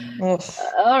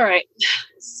 All right.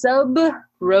 Sub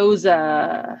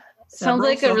Rosa. Sounds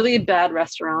like a really bad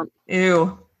restaurant.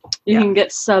 Ew. You can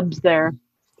get subs there.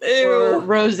 Ew. Or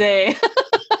rosé.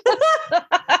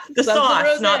 The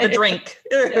sauce, not the drink.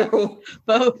 Ew. Yeah.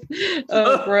 Both.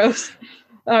 Oh, gross.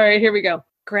 All right, here we go.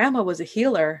 Grandma was a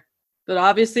healer, but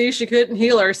obviously she couldn't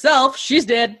heal herself. She's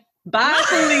dead. Bye,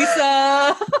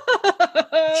 Lisa.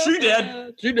 She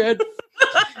dead. She dead.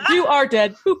 You are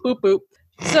dead. Boop, boop, boop.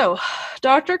 So,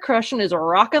 Dr. Crushen is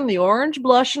rocking the orange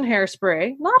blush and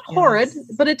hairspray. Not horrid,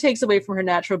 but it takes away from her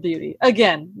natural beauty.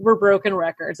 Again, we're broken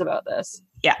records about this.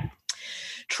 Yeah.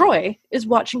 Troy is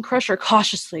watching Crusher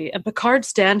cautiously, and Picard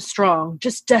stands strong,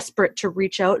 just desperate to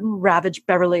reach out and ravage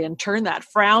Beverly and turn that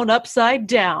frown upside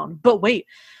down. But wait,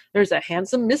 there's a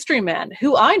handsome mystery man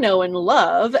who I know and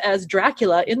love as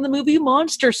Dracula in the movie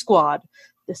Monster Squad.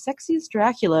 The sexiest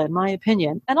Dracula, in my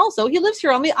opinion. And also, he lives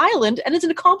here on the island and is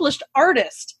an accomplished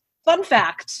artist. Fun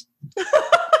fact.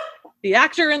 The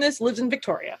actor in this lives in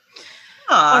Victoria.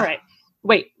 All right.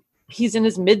 Wait, he's in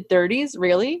his mid-30s?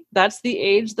 Really? That's the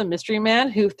age the mystery man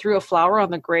who threw a flower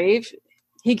on the grave?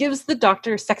 He gives the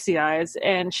doctor sexy eyes,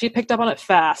 and she picked up on it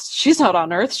fast. She's not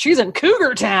on Earth. She's in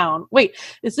Cougar Town. Wait,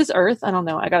 is this Earth? I don't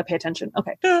know. I got to pay attention.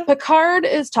 Okay. Picard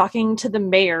is talking to the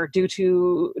mayor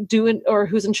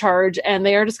who's in charge, and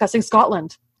they are discussing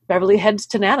Scotland. Beverly heads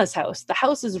to Nana's house. The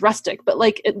house is rustic, but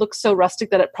it looks so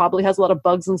rustic that it probably has a lot of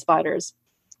bugs and spiders.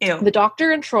 Ew. The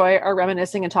doctor and Troy are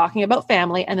reminiscing and talking about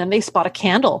family, and then they spot a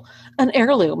candle, an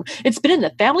heirloom. It's been in the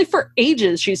family for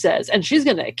ages, she says, and she's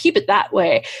going to keep it that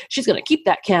way. She's going to keep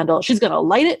that candle. She's going to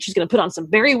light it. She's going to put on some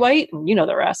very white, and you know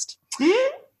the rest.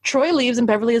 Troy leaves, and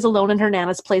Beverly is alone in her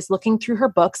Nana's place looking through her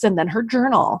books and then her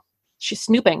journal. She's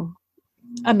snooping.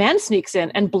 A man sneaks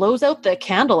in and blows out the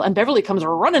candle, and Beverly comes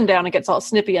running down and gets all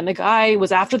snippy, and the guy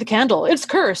was after the candle. It's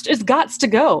cursed. It's gots to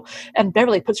go. And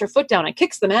Beverly puts her foot down and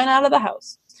kicks the man out of the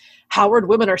house. Howard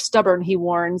women are stubborn, he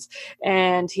warns,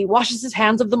 and he washes his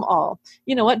hands of them all.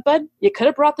 You know what, bud? You could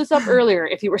have brought this up earlier.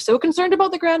 If you were so concerned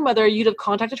about the grandmother, you'd have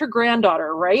contacted her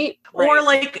granddaughter, right? Or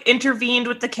intervened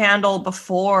with the candle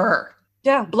before.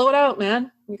 Yeah, blow it out,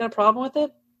 man. You got a problem with it?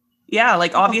 Yeah,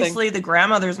 obviously the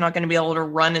grandmother's not going to be able to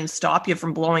run and stop you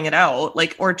from blowing it out,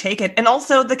 or take it. And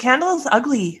also, the candle is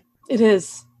ugly. It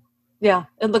is. Yeah,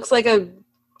 it looks like a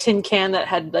tin can that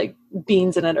had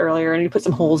beans in it earlier, and you put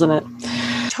some holes in it.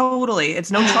 Totally.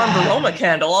 It's no Charmed Aroma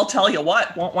candle. I'll tell you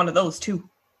what. Want one of those too.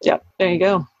 Yep. There you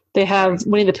go. They have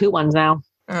Winnie the Pooh ones now.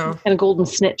 Oh. And a golden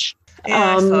snitch.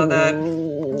 Yeah, I saw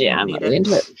that. Yeah, I'm not really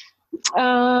into it.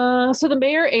 So the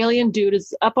mayor alien dude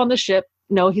is up on the ship.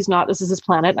 No, he's not. This is his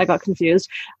planet. I got confused.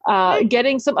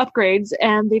 Getting some upgrades,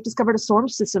 and they've discovered a storm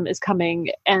system is coming,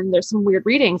 and there's some weird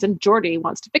readings, and Geordi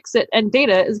wants to fix it, and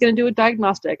Data is going to do a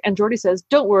diagnostic, and Geordi says,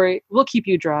 don't worry, we'll keep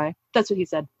you dry. That's what he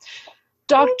said.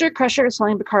 Dr. Crusher is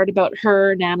telling Picard about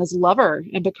her Nana's lover,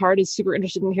 and Picard is super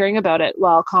interested in hearing about it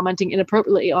while commenting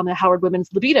inappropriately on the Howard women's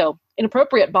libido.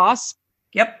 Inappropriate, boss.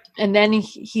 Yep. And then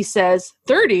he says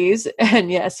 30s,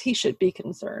 and yes, he should be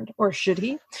concerned. Or should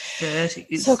he?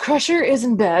 30s. So Crusher is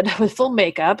in bed with full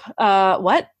makeup.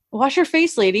 What? Wash your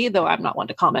face, lady. Though I'm not one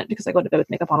to comment because I go to bed with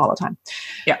makeup on all the time.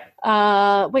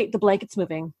 Yeah. Wait, the blanket's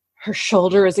moving. Her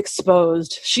shoulder is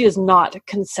exposed. She is not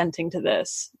consenting to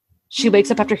this. She wakes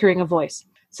up after hearing a voice.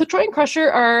 So Troy and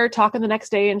Crusher are talking the next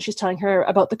day, and she's telling her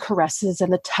about the caresses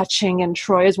and the touching, and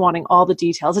Troy is wanting all the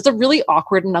details. It's a really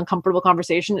awkward and uncomfortable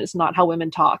conversation. It's not how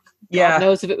women talk. Yeah. God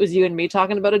knows if it was you and me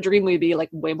talking about a dream, we'd be like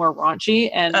way more raunchy,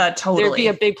 and totally. there'd be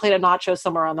a big plate of nachos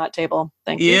somewhere on that table.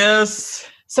 Thank you. Yes.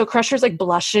 So Crusher's like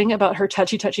blushing about her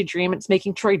touchy dream. It's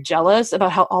making Troy jealous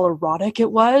about how all erotic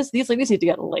it was. These ladies need to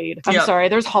get laid. I'm sorry.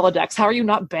 There's holodecks. How are you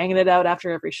not banging it out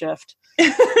after every shift?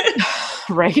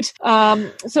 Right?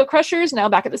 So Crusher's now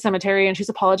back at the cemetery, and she's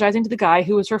apologizing to the guy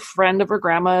who was her friend of her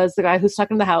grandma's, the guy who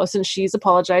snuck in the house, and she's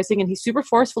apologizing, and he's super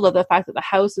forceful of the fact that the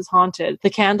house is haunted. The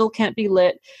candle can't be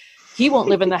lit. He won't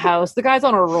live in the house. The guy's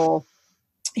on a roll.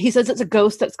 He says it's a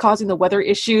ghost that's causing the weather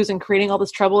issues and creating all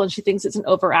this trouble, and she thinks it's an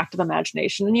overactive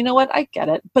imagination. And you know what? I get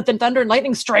it. But then thunder and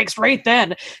lightning strikes right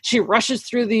then. She rushes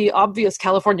through the obvious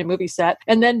California movie set,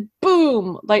 and then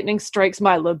boom, lightning strikes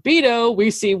my libido. We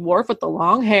see Worf with the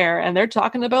long hair, and they're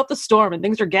talking about the storm, and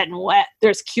things are getting wet.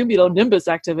 There's cumulonimbus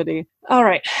activity. All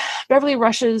right. Beverly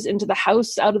rushes into the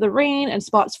house out of the rain and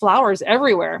spots flowers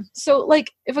everywhere. So,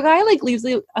 like, if a guy, like, leaves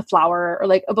a flower or,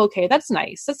 like, a bouquet, that's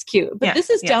nice. That's cute. But this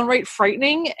is downright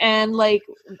frightening and, like,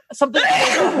 something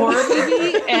like a horror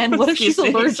movie. And what if she's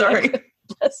allergic? Sorry.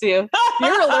 Bless you.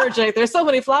 You're allergic. There's so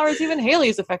many flowers. Even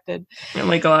Haley's affected. Oh,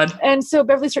 my God. And so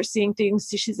Beverly starts seeing things.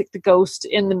 She's like the ghost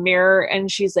in the mirror,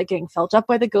 and she's like getting felt up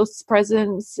by the ghost's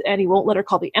presence, and he won't let her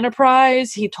call the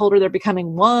Enterprise. He told her they're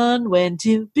becoming one when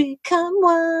to become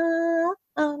one.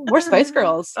 We're Spice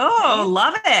Girls. Oh,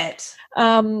 love it.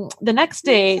 The next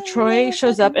day, Troy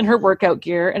shows up in her workout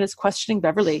gear and is questioning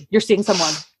Beverly. You're seeing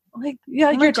someone. Like,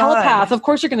 yeah, you're a telepath. Of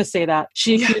course you're going to say that.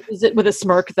 She accuses it with a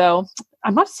smirk, though.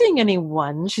 I'm not seeing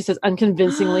anyone, she says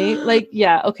unconvincingly. Like,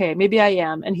 yeah, okay, maybe I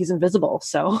am. And he's invisible,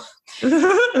 so.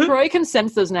 Troy can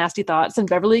sense those nasty thoughts, and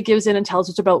Beverly gives in and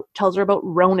tells her about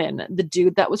Ronan, the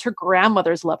dude that was her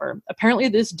grandmother's lover. Apparently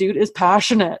this dude is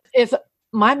passionate. If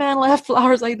my man left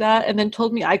flowers like that and then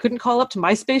told me I couldn't call up to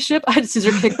my spaceship, I'd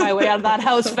scissor kick my way out of that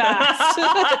house fast.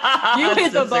 You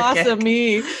made the boss of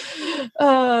me.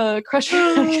 Crusher,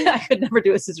 I could never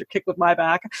do a scissor kick with my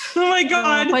back. Oh my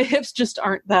God. My hips just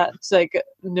aren't that, like,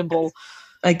 nimble.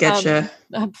 I get you.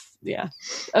 Yeah.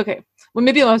 Okay. Well,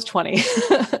 maybe when I was 20.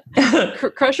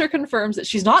 Crusher confirms that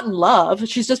she's not in love.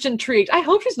 She's just intrigued. I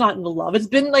hope she's not in love. It's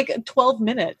been like 12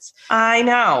 minutes. I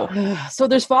know. So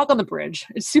there's fog on the bridge.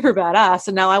 It's super badass.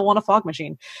 And now I want a fog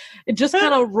machine. It just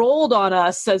kind of rolled on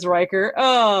us, says Riker.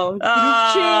 Oh,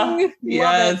 ching.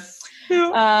 Yes.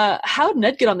 How'd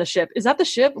Ned get on the ship? Is that the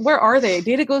ship? Where are they?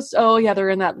 Data goes, oh yeah, they're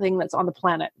in that thing that's on the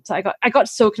planet. So I got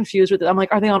so confused with it. I'm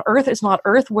like, are they on Earth? It's not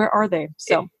Earth. Where are they?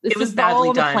 So it was badly all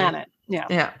on done. The planet.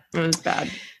 Yeah, it was bad.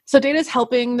 So Data's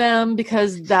helping them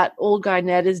because that old guy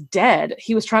Ned is dead.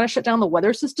 He was trying to shut down the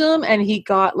weather system, and he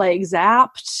got like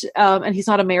zapped. And he's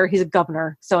not a mayor; he's a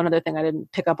governor. So another thing I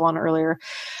didn't pick up on earlier.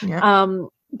 Yeah.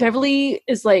 Beverly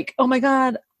is like, oh my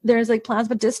God, there's like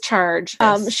plasma discharge.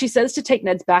 Yes. She says to take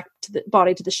Ned's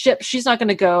body to the ship. She's not going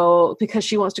to go because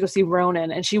she wants to go see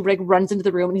Ronan. And she like runs into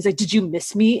the room, and he's like, did you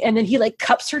miss me? And then he like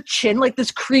cups her chin, like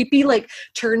this creepy, like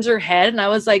turns her head. And I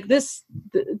was like,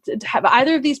 have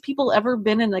either of these people ever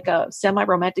been in like a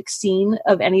semi-romantic scene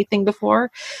of anything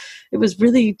before? It was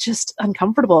really just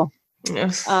uncomfortable.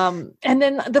 Yes. And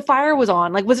then the fire was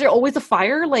on. Like, was there always a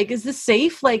fire? Like, is this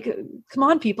safe? Like, come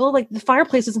on, people. Like, the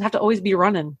fireplace doesn't have to always be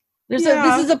running. This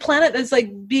is a planet that's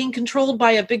like being controlled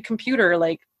by a big computer.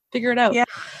 Like, figure it out.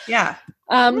 Yeah.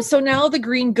 So now the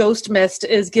green ghost mist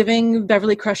is giving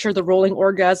Beverly Crusher the rolling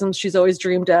orgasms she's always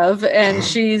dreamed of, and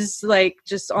she's like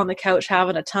just on the couch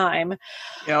having a time.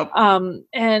 Yep.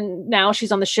 And now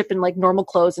she's on the ship in like normal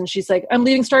clothes, and she's like, "I'm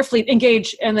leaving Starfleet.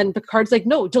 Engage." And then Picard's like,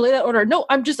 "No, delay that order. No,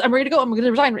 I'm ready to go. I'm going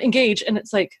to resign. Engage." And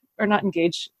it's like, or not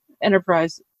engage.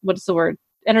 Enterprise. What is the word?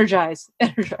 Enterprise.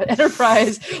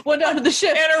 Went down to the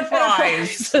ship.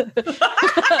 Enterprise.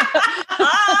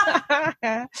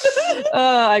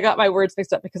 I got my words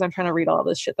mixed up because I'm trying to read all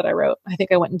this shit that I wrote. I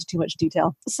think I went into too much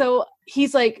detail. So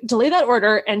he's like, delay that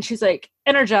order. And she's like,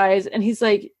 energize. And he's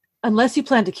like, unless you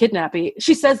plan to kidnap me.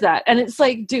 She says that. And it's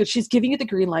like, dude, she's giving you the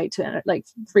green light to like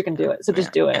freaking do it. So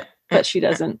just do it. But she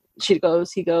doesn't. She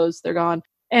goes, he goes, they're gone.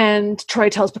 And Troy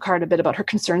tells Picard a bit about her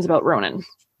concerns about Ronan.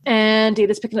 And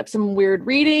Data's picking up some weird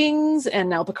readings,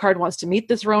 and now Picard wants to meet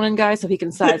this Ronan guy so he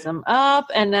can size him up.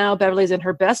 And now Beverly's in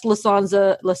her best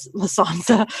Lacenza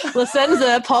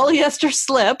polyester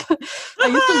slip. I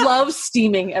used to love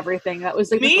steaming everything. That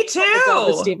was like me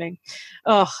too. Steaming.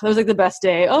 Oh, that was like the best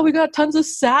day. Oh, we got tons of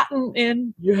satin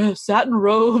in. Yeah, satin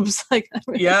robes. Like,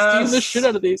 steam the shit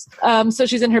out of these. So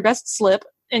she's in her best slip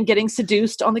and getting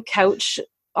seduced on the couch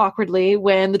awkwardly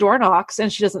when the door knocks,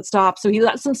 and she doesn't stop. So he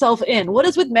lets himself in. What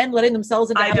is with men letting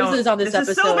themselves into houses on this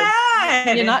episode? Is so bad.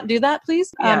 Can you not do that,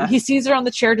 please? Yeah. He sees her on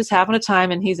the chair just having a time,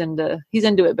 and he's into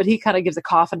it, but he kind of gives a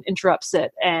cough and interrupts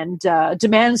it, and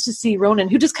demands to see Ronan,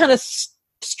 who just kind of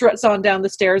struts on down the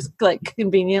stairs like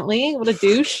conveniently. What a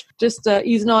douche. Just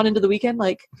easing on into the weekend,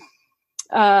 like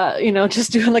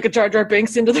just doing like a Jar Jar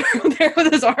Binks into the room there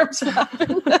with his arms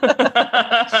flapping.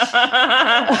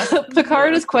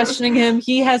 Picard is questioning him.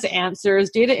 He has answers.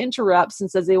 Data interrupts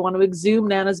and says they want to exhume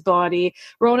Nana's body.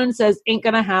 Ronan says, ain't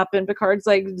gonna happen. Picard's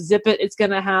like, zip it, it's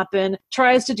gonna happen.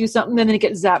 Tries to do something, and then he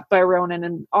gets zapped by Ronan.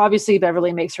 And obviously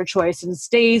Beverly makes her choice and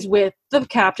stays with the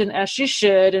captain as she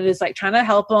should, and is like trying to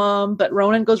help him. But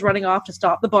Ronan goes running off to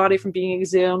stop the body from being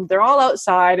exhumed. They're all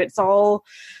outside. It's all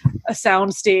a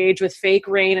sound stage with fake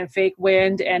rain and fake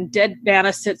wind, and dead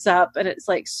Nana sits up, and it's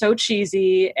like so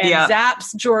cheesy, and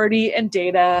zaps Geordi and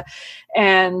Data,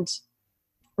 and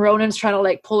Ronan's trying to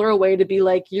like pull her away to be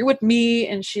like, you're with me,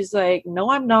 and she's like, no,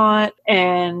 I'm not.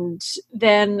 And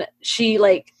then she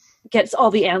like gets all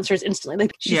the answers instantly.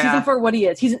 Like, she sees him for what he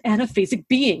is. He's an anaphasic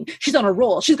being. She's on a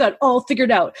roll. She's got it all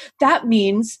figured out. That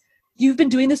means you've been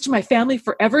doing this to my family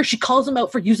forever. She calls him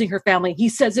out for using her family. He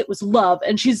says it was love.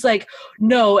 And she's like,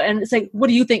 no. And it's like, what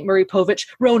do you think, Murray Povich?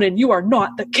 Ronan, you are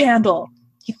not the candle.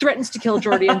 He threatens to kill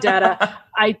Geordi and Data.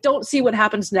 I don't see what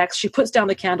happens next. She puts down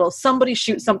the candle. Somebody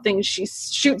shoots something. She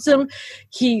shoots him.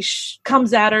 He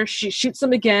comes at her. She shoots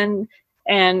him again.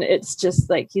 And it's just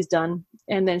like, he's done.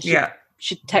 And then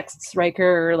she texts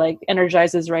Riker, or like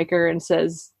energizes Riker, and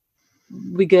says,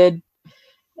 we good.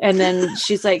 And then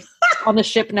she's like on the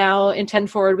ship now in 10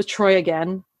 forward with Troy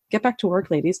again. Get back to work,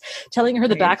 ladies. Telling her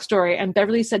the backstory. And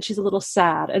Beverly said she's a little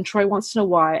sad. And Troy wants to know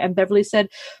why. And Beverly said,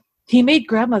 he made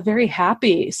Grandma very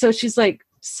happy. So she's like,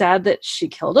 sad that she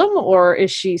killed him? Or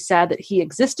is she sad that he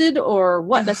existed? Or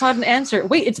what? That's not an answer.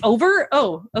 Wait, it's over?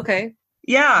 Oh, okay.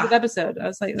 Yeah. Good episode. I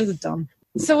was like, this is dumb.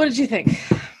 So what did you think?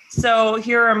 So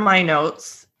here are my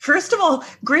notes. First of all,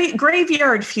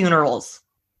 graveyard funerals.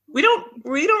 We don't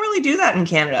really do that in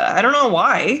Canada. I don't know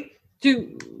why.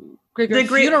 Graveyard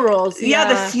funerals. Yeah,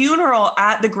 the funeral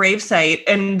at the gravesite,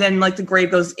 and then like the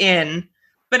grave goes in.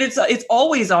 But it's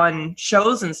always on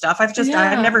shows and stuff. I've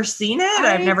never seen it.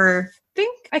 I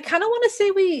kind of want to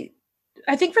say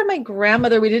I think for my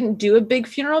grandmother, we didn't do a big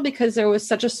funeral because there was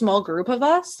such a small group of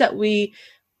us that we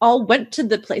all went to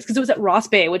the place, because it was at Ross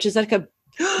Bay, which is like a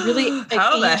really like,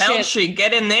 how the hell did she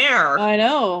get in there? I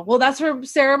know. Well, that's where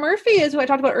Sarah Murphy is, who I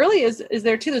talked about earlier, is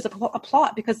there too. There's a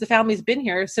plot because the family's been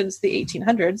here since the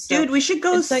 1800s. So dude, we should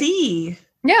go see.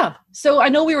 Yeah. So I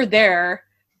know we were there,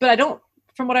 but I don't,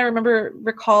 from what I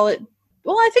recall it.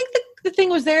 Well, I think the thing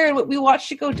was there, and we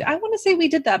watched it go. I want to say we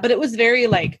did that, but it was very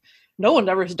like, no one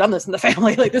ever has done this in the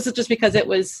family. Like, this is just because it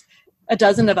was a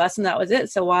dozen of us and that was it.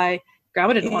 So why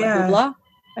Grandma didn't want to hoopla,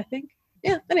 I think.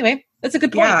 Yeah. Anyway, that's a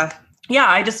good point. Yeah.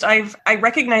 I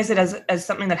recognize it as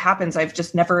something that happens. I've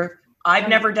never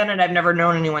done it. I've never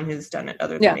known anyone who's done it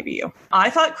other than maybe you. I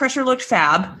thought Crusher looked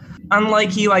fab.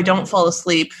 Unlike you, I don't fall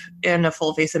asleep in a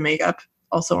full face of makeup.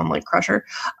 Also unlike Crusher.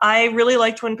 I really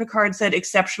liked when Picard said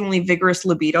exceptionally vigorous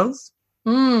libidos.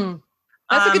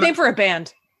 That's a good name for a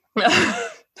band.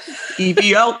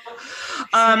 EVO.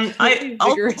 I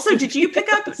also, did you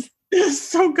pick up?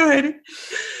 So good.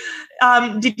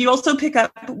 Did you also pick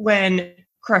up when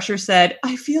Crusher said,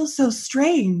 "I feel so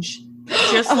strange,"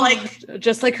 just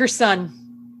like her son?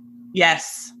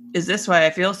 Yes. Is this why I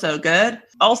feel so good?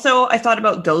 Also, I thought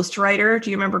about Ghost Rider.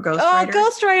 Do you remember Ghost Rider? Oh,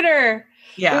 Ghost Rider.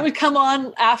 Yeah. It would come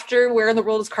on after Where in the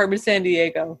World is Carmen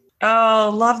Sandiego?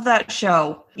 Oh, love that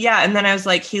show. Yeah. And then I was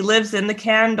like, he lives in the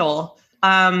candle.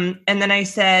 And then I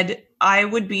said, I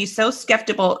would be so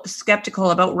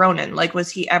skeptical about Ronan. Like, was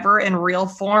he ever in real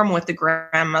form with the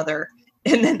grandmother?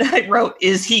 And then I wrote,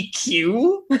 is he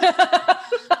Q?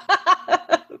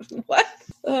 What?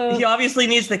 He obviously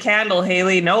needs the candle,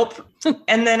 Haley. Nope.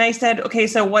 And then I said, okay,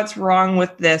 so what's wrong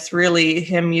with this? Really,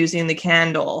 him using the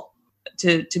candle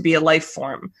to be a life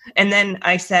form? And then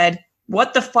I said,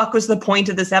 what the fuck was the point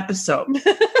of this episode?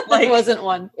 Like, there wasn't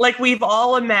one. Like, we've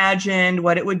all imagined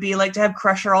what it would be like to have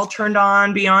Crusher all turned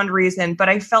on beyond reason, but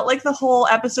I felt like the whole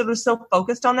episode was so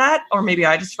focused on that, or maybe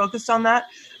I just focused on that.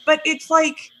 But it's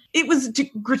like, it was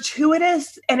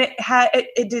gratuitous, and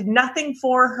it did nothing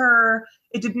for her.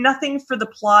 It did nothing for the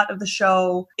plot of the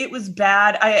show. It was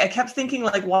bad. I kept thinking,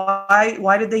 like,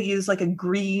 why did they use like a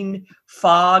green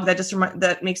fog?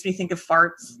 That makes me think of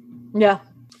farts. Yeah.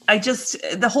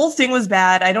 The whole thing was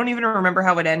bad. I don't even remember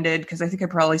how it ended because I think I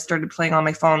probably started playing on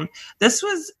my phone. This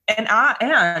was, and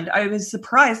I was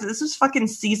surprised that this was fucking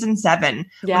season 7.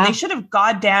 Yeah. When they should have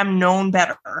goddamn known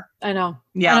better. I know.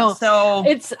 Yeah. I know. So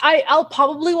I'll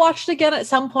probably watch it again at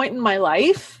some point in my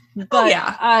life. But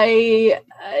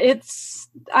it's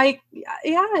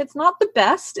not the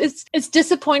best. It's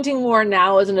disappointing more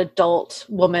now as an adult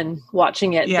woman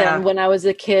watching it than when I was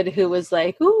a kid who was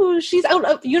like, ooh, she's out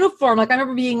of uniform. Like I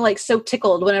remember being like so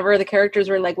tickled whenever the characters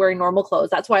were like wearing normal clothes.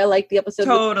 That's why I like the episode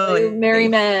with Merry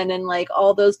Men and like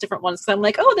all those different ones. So I'm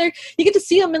like, oh, you get to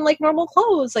see them in like normal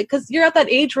clothes. Like, cause you're at that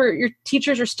age where your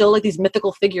teachers are still like these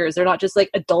mythical figures. They're not just like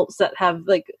adults that have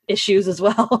like issues as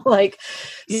well. Like,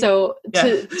 so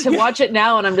to watch it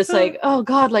now and I'm just like, oh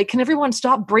God, like, can everyone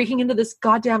stop breaking into this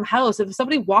goddamn house? If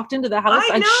somebody walked into the house,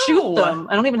 I'd shoot them.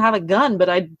 I don't even have a gun, but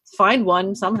I'd find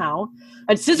one somehow.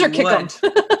 I'd scissor kick them.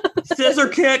 Scissor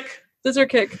kick. Scissor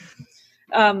kick.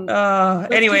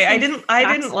 Anyway, I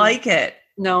didn't like it.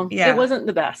 No, it wasn't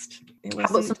the best. How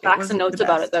about some facts and notes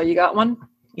about it though? You got one?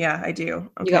 Yeah, I do.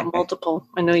 Okay. You got multiple.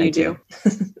 I know you do.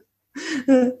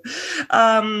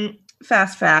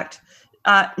 Fast fact.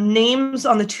 Names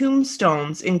on the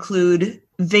tombstones include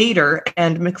Vader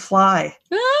and McFly.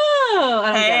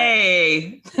 Oh,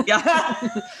 hey. Yeah.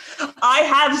 I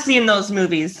have seen those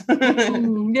movies.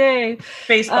 Yay.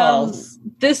 Baseballs.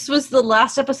 This was the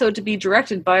last episode to be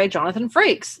directed by Jonathan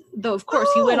Frakes, though of course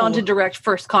he went on to direct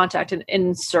First Contact and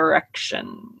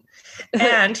Insurrection.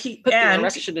 And he put the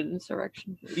erection in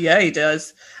Insurrection. Yeah, he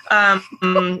does.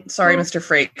 Sorry, Mr.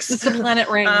 Frakes. It's the planet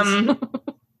Rings.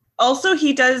 Also,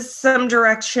 he does some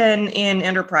direction in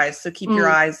Enterprise, so keep your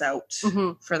eyes out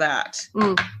for that.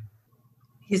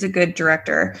 He's a good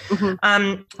director.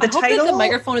 I hope that the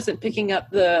microphone isn't picking up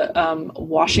the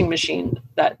washing machine.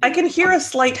 That I can hear a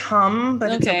slight hum,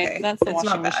 but it's okay. That's the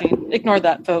washing machine. Ignore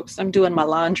that, folks. I'm doing my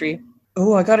laundry.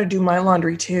 Oh, I got to do my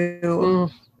laundry too.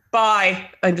 Bye.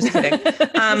 I'm just kidding.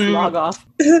 Log off.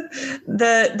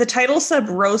 The title sub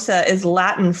Rosa is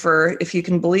Latin for, if you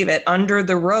can believe it, under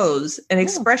the rose, an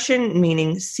expression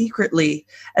meaning secretly,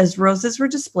 as roses were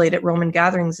displayed at Roman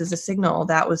gatherings as a signal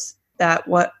that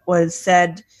what was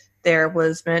said there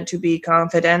was meant to be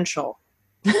confidential.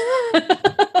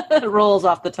 It rolls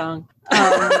off the tongue.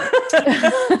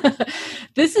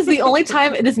 This is the only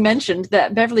time it is mentioned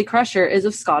that Beverly Crusher is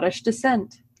of Scottish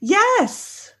descent.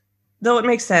 Yes. Though it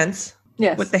makes sense.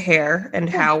 Yes. With the hair and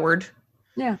Howard.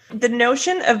 Yeah. The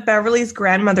notion of Beverly's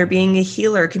grandmother being a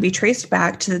healer can be traced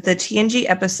back to the TNG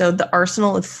episode The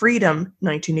Arsenal of Freedom,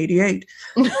 1988.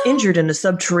 Injured in a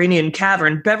subterranean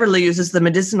cavern, Beverly uses the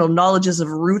medicinal knowledges of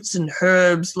roots and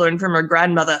herbs learned from her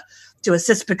grandmother to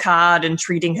assist Picard in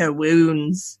treating her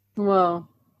wounds. Whoa.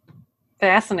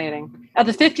 Fascinating. At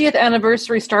the 50th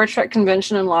anniversary Star Trek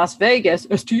convention in Las Vegas,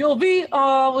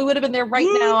 STLV, we would have been there right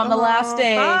now on the last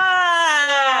day.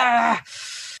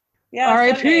 Yeah,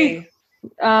 R.I.P.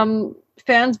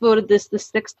 Fans voted this the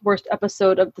 6th worst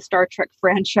episode of the Star Trek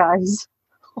franchise.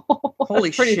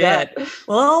 Holy shit. Bad.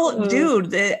 Well,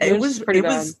 dude, it was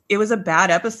a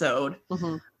bad episode.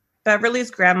 Beverly's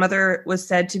grandmother was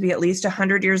said to be at least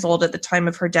 100 years old at the time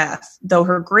of her death, though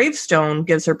her gravestone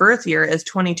gives her birth year as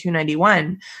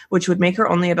 2291, which would make her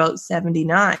only about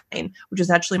 79, which is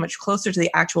actually much closer to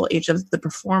the actual age of the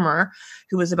performer,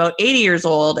 who was about 80 years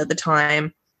old at the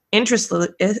time.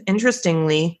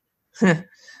 Interestingly, the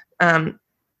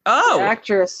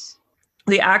actress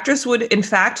would in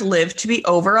fact live to be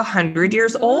over 100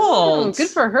 years old. Good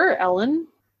for her, Ellen.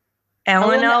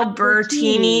 Ellen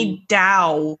Albertini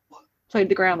Dow. Played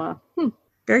the grandma.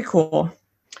 Very cool.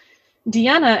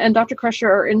 Deanna and Dr. Crusher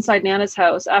are inside Nana's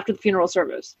house after the funeral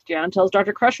service. Deanna tells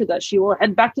Dr. Crusher that she will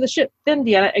head back to the ship. Then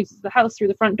Deanna exits the house through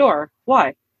the front door.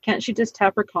 Why? Can't she just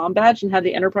tap her comm badge and have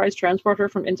the Enterprise transport her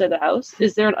from inside the house?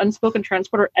 Is there an unspoken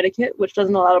transporter etiquette which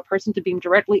doesn't allow a person to beam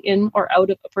directly in or out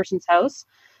of a person's house?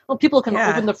 Well, people can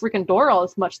open the freaking door all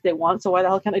as much as they want, so why the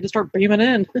hell can't they just start beaming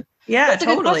in? Yeah, That's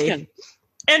totally. A good question.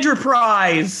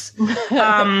 Enterprise.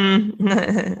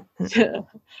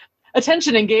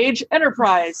 Attention, engage.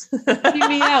 Enterprise. Beam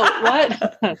me out.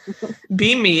 What?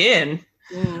 Beam me in.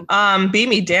 Beam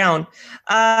me down.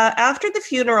 After the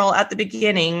funeral at the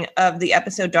beginning of the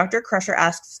episode, Dr. Crusher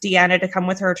asks Deanna to come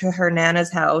with her to her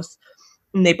Nana's house,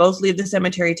 and they both leave the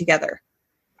cemetery together.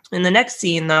 In the next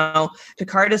scene, though,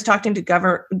 Picard is talking to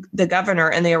the governor,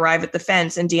 and they arrive at the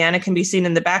fence, and Deanna can be seen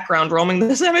in the background roaming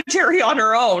the cemetery on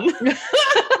her own.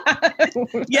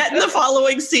 Yet in the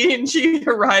following scene, she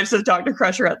arrives with Dr.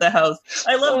 Crusher at the house.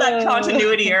 I love that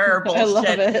continuity error bullshit. I love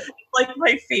it. It's like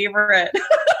my favorite.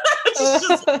 It's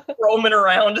just roaming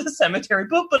around a cemetery,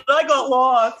 but I got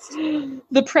lost.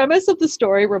 The premise of the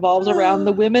story revolves around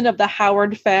the women of the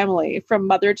Howard family, from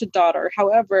mother to daughter.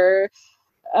 However,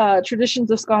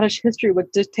 traditions of Scottish history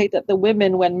would dictate that the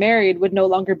women, when married, would no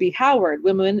longer be Howard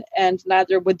women, and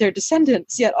neither would their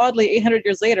descendants. Yet, oddly, 800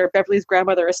 years later, Beverly's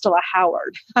grandmother is still a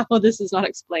Howard. How this is not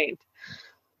explained.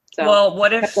 So, well,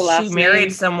 what if she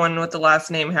married someone with the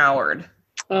last name Howard?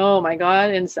 Oh my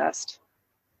God, incest.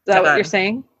 Is that what you're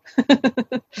saying?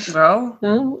 Bro?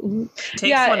 No?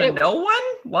 Takes one to know one?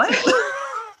 What?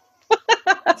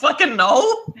 Fucking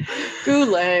no?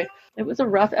 Goulet. It was a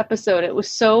rough episode. It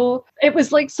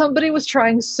was like somebody was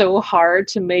trying so hard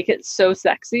to make it so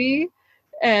sexy.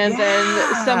 And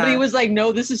then somebody was like,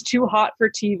 no, this is too hot for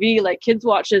TV. Like, kids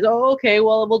watch it. Oh, okay,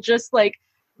 well, we'll just like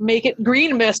make it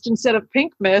green mist instead of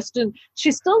pink mist. And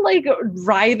she's still like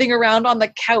writhing around on the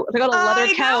couch. They got a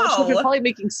leather couch, which is probably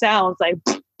making sounds like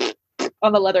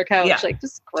on the leather couch. Yeah, like,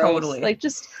 just gross. Totally. Like,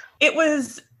 just... It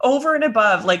was over and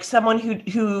above, like someone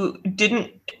who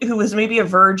was maybe a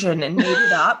virgin and made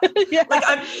it up. Yeah. Like,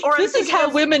 this is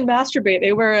how women masturbate.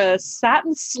 They wear a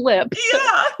satin slip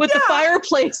with the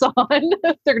fireplace on.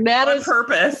 Their Nana's on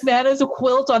purpose. Nana's a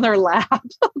quilt on their lap.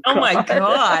 Oh my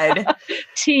God.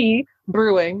 Tea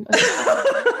brewing.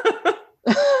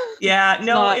 Yeah,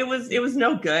 no, it was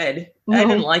no good. Mm-hmm. I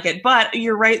didn't like it, but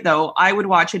you're right though. I would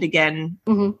watch it again.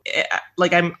 Mm-hmm.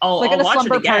 Like I'll watch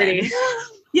it again. Party.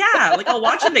 Yeah, like I'll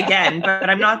watch it again, but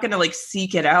I'm not going to like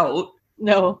seek it out.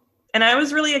 No. And I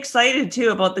was really excited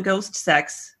too about the ghost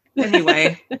sex.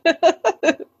 Anyway.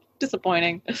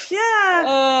 Disappointing. Yeah.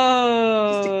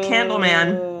 Oh. Just a candle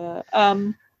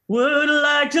man. Would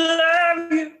like to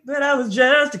love you, but I was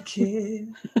just a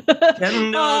kid.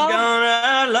 Candle gone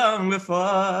out long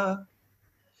before.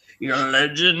 Your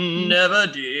legend never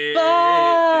did.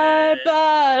 Bye,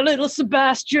 bye, little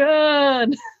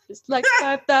Sebastian. It's like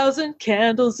 5,000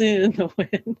 candles in the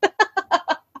wind.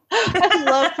 I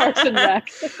love Parks and Rec.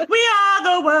 We are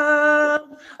the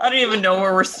world. I don't even know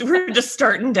where we're just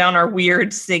starting down our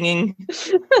weird singing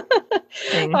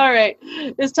thing. All right.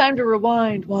 It's time to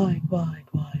rewind. Wind.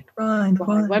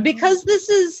 Because this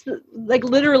is like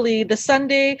literally the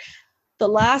Sunday, the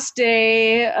last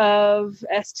day of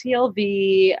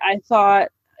STLV. I thought,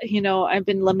 I've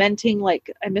been lamenting,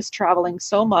 like, I miss traveling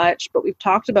so much, but we've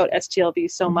talked about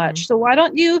STLV so much. So why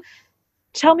don't you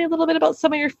tell me a little bit about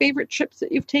some of your favorite trips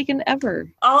that you've taken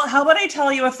ever? How about I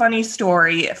tell you a funny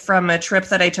story from a trip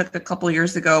that I took a couple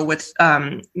years ago with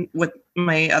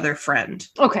my other friend.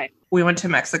 Okay. We went to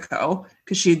Mexico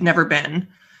because she'd never been.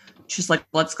 She's like,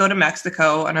 let's go to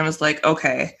Mexico. And I was like,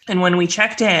 okay. And when we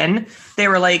checked in, they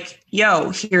were like,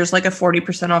 yo, here's like a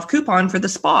 40% off coupon for the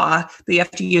spa, but you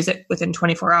have to use it within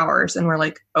 24 hours. And we're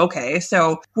like, okay.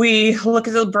 So we look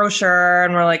at the brochure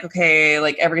and we're like, okay,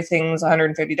 like everything's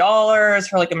 $150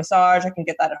 for like a massage. I can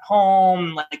get that at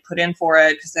home, like put in for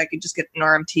it because I could just get an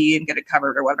RMT and get it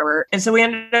covered or whatever. And so we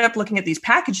ended up looking at these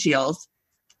package deals.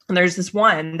 And there's this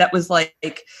one that was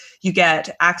like, you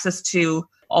get access to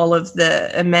all of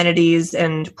the amenities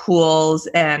and pools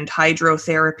and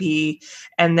hydrotherapy.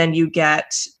 And then you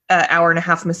get an hour and a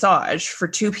half massage for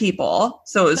 2 people.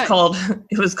 So it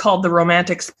was called the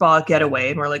Romantic Spa Getaway.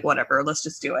 And we're like, whatever, let's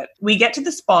just do it. We get to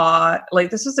the spa.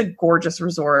 Like, this was a gorgeous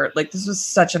resort. Like, this was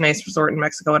such a nice resort in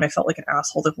Mexico. And I felt like an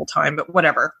asshole the whole time, but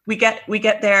whatever. We get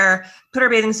there, put our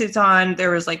bathing suits on.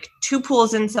 There was like 2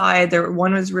 pools inside.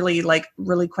 One was really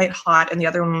quite hot. And the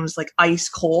other one was like ice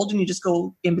cold. And you just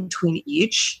go in between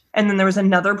each. And then there was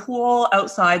another pool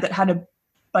outside that had a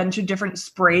bunch of different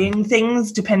spraying things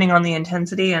depending on the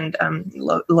intensity and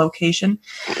location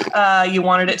you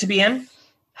wanted it to be in.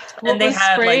 What and they was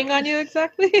had spraying on you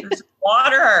exactly?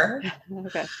 Water.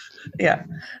 Okay. Yeah.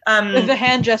 The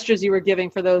hand gestures you were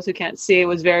giving, for those who can't see,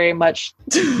 was very much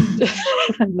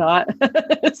not.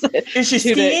 Is she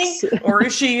skiing or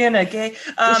is she in a gay?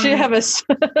 Does she have a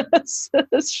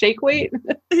shake weight?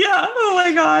 Yeah. Oh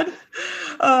my God.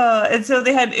 And so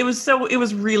it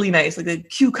was really nice. Like the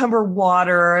cucumber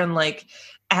water and like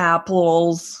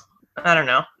apples. I don't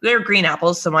know. They're green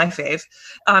apples, so my fave.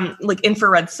 Like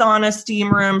infrared sauna,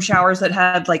 steam room, showers that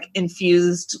had like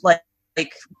infused like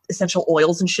essential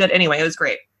oils and shit. Anyway, it was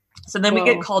great. So then we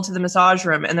get called to the massage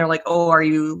room and they're like, oh, are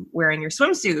you wearing your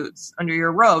swimsuits under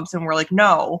your robes? And we're like,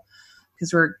 no,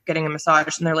 because we're getting a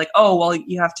massage. And they're like, oh, well,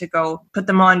 you have to go put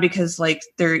them on because like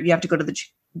you have to go to the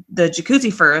the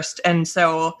jacuzzi first. And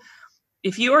so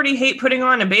if you already hate putting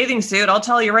on a bathing suit, I'll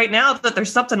tell you right now that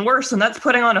there's something worse, and that's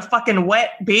putting on a fucking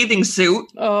wet bathing suit.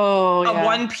 Oh, a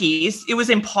one piece. It was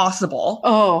impossible.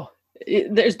 Oh,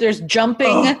 there's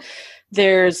jumping.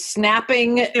 There's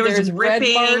snapping. There's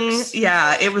ripping. Red marks.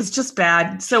 Yeah, it was just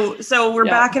bad. So we're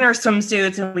back in our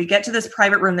swimsuits, and we get to this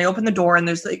private room. They open the door, and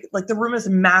there's like the room is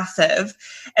massive,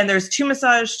 and there's 2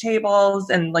 massage tables,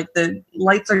 and like the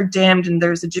lights are dimmed, and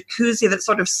there's a jacuzzi that's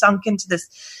sort of sunk into this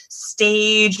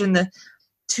stage, and the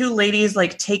 2 ladies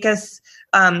like take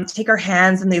our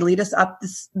hands and they lead us up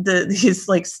these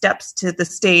like steps to the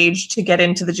stage to get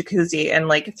into the jacuzzi. And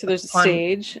like, so there's a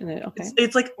stage and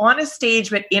it's like on a stage,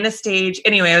 but in a stage.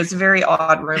 Anyway, it was a very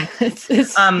odd room.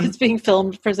 It's being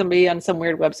filmed for somebody on some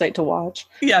weird website to watch.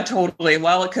 Yeah, totally.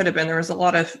 Well, it could have been. There was a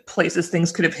lot of places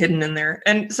things could have hidden in there.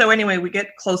 And so anyway, we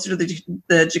get closer to the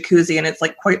jacuzzi, and it's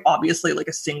like quite obviously like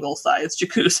a single size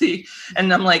jacuzzi.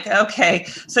 And I'm like, okay.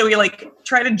 So we like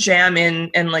try to jam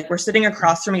in, and like we're sitting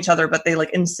across from each other, but they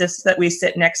like insist that we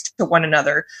sit next to one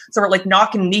another. So we're like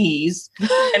knocking knees,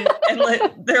 and like,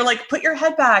 they're like, put your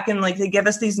head back, and like they give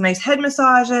us these nice head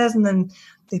massages, and then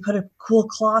they put a cool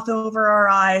cloth over our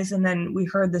eyes, and then we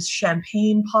heard this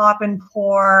champagne pop and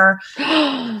pour.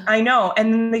 I know.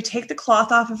 And then they take the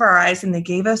cloth off of our eyes, and they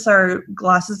gave us our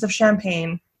glasses of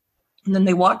champagne, and then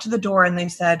they walked to the door and they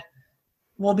said,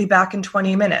 we'll be back in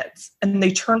 20 minutes. And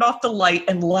they turned off the light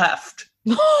and left.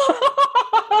 Because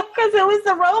it was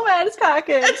the romance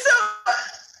package. And so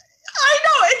I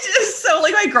know, it's just so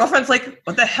like my girlfriend's like,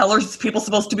 what the hell are people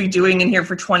supposed to be doing in here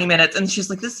for 20 minutes? And she's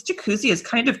like, this jacuzzi is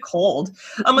kind of cold.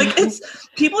 I'm like, it's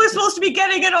people are supposed to be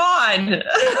getting it on.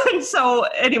 And so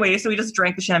anyway, so we just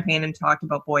drank the champagne and talked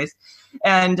about boys.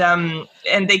 And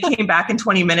they came back in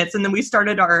 20 minutes, and then we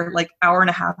started our like hour and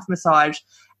a half massage.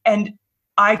 And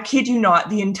I kid you not,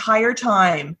 the entire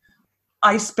time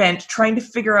I spent trying to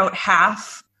figure out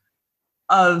half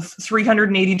of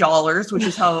 $380, which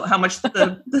is how much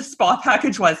the spa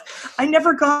package was. I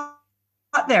never got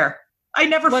there. I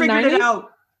never figured it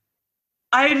out.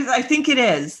 I think it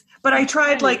is. But I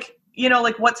tried like,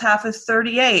 like what's half is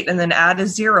 38 and then add a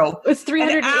 0. It's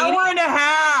 380. An hour and a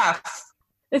half.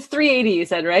 It's 380, you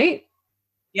said, right?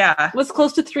 Yeah. What's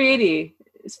close to 380?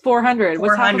 It's 400.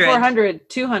 What's half of 400?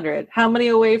 200. How many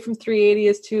away from 380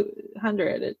 is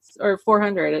 200? Or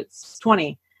 400. It's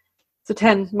 20. So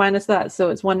 10 minus that. So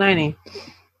it's 190.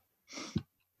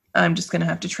 I'm just going to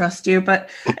have to trust you. But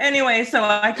anyway, so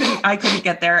I couldn't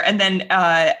get there. And then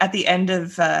at the end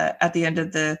of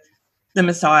the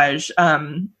massage,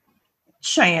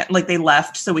 Cheyenne, like they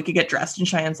left so we could get dressed. And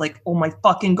Cheyenne's like, oh my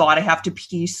fucking God, I have to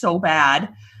pee so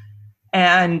bad.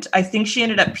 And I think she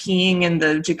ended up peeing in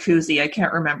the jacuzzi. I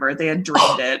can't remember. They had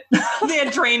drained it. They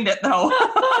had drained it, though.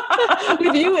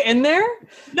 With you in there?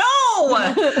 No!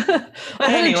 I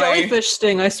had a jellyfish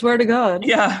sting, I swear to God.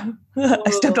 Yeah. I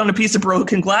stepped on a piece of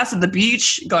broken glass at the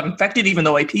beach, got infected even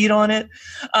though I peed on it.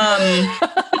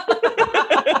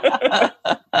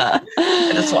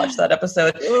 I just watched that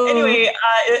episode. Anyway,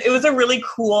 it was a really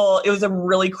cool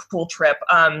trip.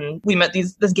 We met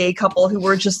this gay couple who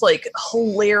were just like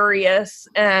hilarious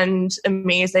and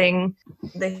amazing.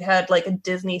 They had like a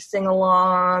Disney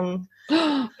sing-along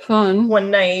fun one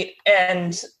night,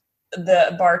 and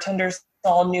the bartenders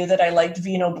all knew that I liked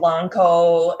Vino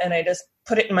Blanco, and I just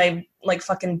put it in my like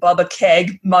fucking Bubba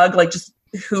keg mug, like just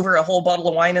hoover a whole bottle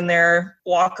of wine in there,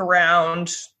 walk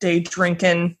around, day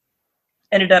drinking.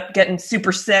 Ended up getting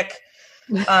super sick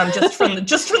just from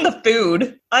the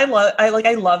food. I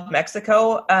love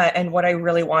Mexico, and what I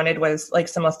really wanted was like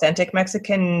some authentic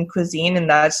Mexican cuisine, and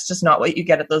that's just not what you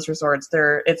get at those resorts.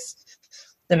 It's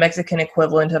the Mexican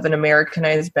equivalent of an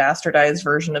Americanized, bastardized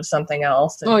version of something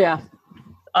else. And oh yeah,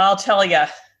 I'll tell you.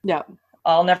 Yeah.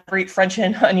 I'll never eat French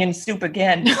and onion soup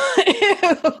again.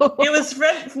 It was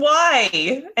French.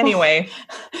 Why? Anyway.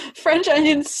 French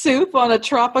onion soup on a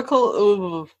tropical.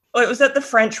 Ooh. Well, it was at the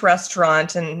French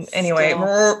restaurant, and anyway,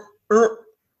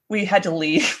 we had to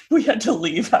leave. We had to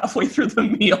leave halfway through the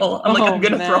meal. I'm I'm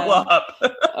going to throw up.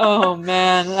 Oh,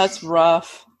 man, that's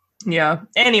rough. Yeah.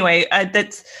 Anyway,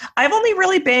 I've only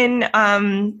really been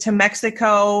to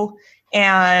Mexico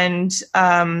and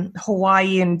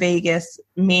Hawaii and Vegas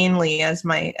mainly as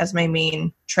my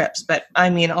main trips. But I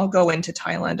mean, I'll go into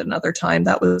Thailand another time.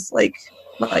 That was like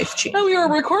life-changing. Oh, we were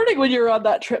recording when you were on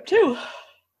that trip too.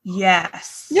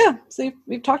 Yes. Yeah. So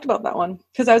we've talked about that one,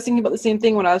 because I was thinking about the same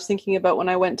thing when I was thinking about when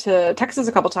I went to Texas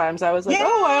a couple times. I was like,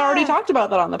 oh, I already talked about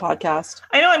that on the podcast.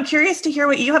 I know. I'm curious to hear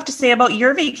what you have to say about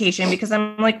your vacation, because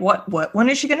I'm like, what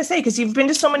is she going to say? Because you've been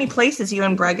to so many places, you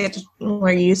and Brett,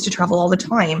 where you used to travel all the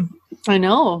time. I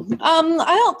know.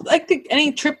 I think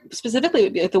any trip specifically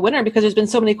would be like the winter because there's been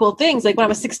so many cool things. Like when I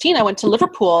was 16, I went to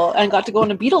Liverpool and got to go on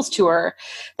a Beatles tour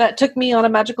that took me on a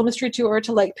magical mystery tour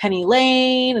to like Penny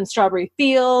Lane and Strawberry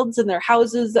Fields and their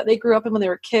houses that they grew up in when they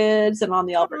were kids and on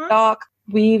the Albert Dock.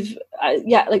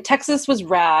 Like Texas was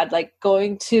rad, like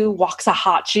going to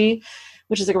Waxahachie,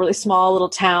 which is like a really small little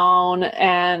town,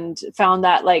 and found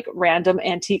that like random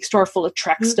antique store full of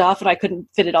Trek stuff, and I couldn't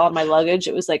fit it all in my luggage.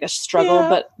 It was like a struggle,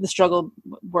 but the struggle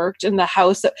worked. In the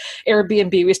house that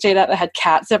Airbnb we stayed at that had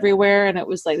cats everywhere, and it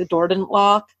was like the door didn't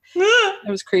lock. It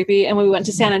was creepy. And we went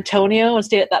to San Antonio and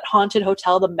stayed at that haunted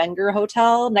hotel, the Menger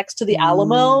Hotel, next to the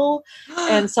Alamo,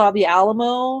 and saw the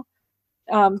Alamo.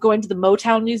 Going to the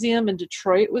Motown Museum in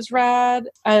Detroit was rad.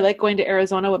 I like going to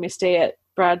Arizona when we stay at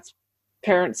Brad's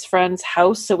parents' friend's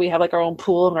house, so we have like our own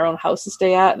pool and our own house to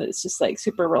stay at, and it's just like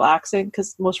super relaxing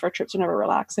because most of our trips are never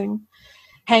relaxing.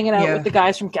 Hanging out with the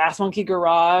guys from Gas Monkey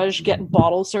Garage, getting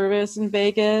bottle service in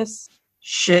Vegas.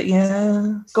 Shit,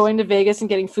 yeah. Going to Vegas and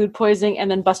getting food poisoning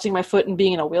and then busting my foot and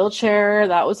being in a wheelchair.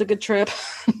 That was a good trip.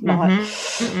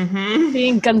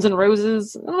 Being Guns N'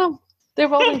 Roses. I don't know.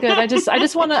 They've all been good. I just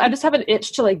have an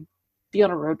itch to like be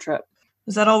on a road trip.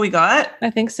 Is that all we got?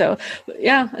 I think so.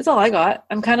 Yeah, that's all I got.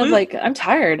 I'm kind of like, I'm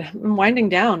tired. I'm winding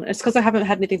down. It's because I haven't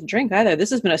had anything to drink either.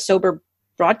 This has been a sober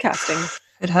broadcasting.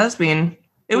 It has been.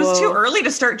 It was too early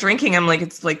to start drinking. I'm like,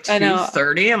 it's like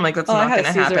 2:30. I'm like, that's not going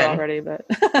to happen already. But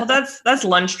well, that's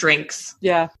lunch drinks.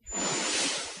 Yeah.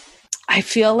 I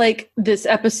feel like this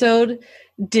episode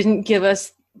didn't give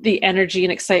us the energy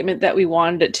and excitement that we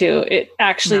wanted it to. It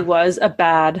actually was a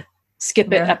bad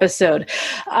skip it episode.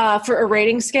 For a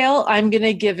rating scale, I'm going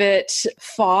to give it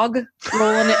fog,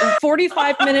 rolling it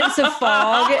 45 minutes of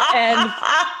fog and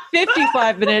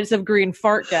 55 minutes of green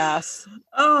fart gas.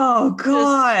 Oh,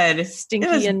 God. Just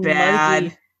stinky and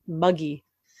bad. Muggy.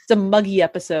 It's a muggy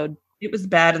episode. It was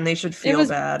bad and they should feel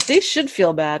bad. They should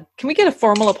feel bad. Can we get a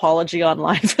formal apology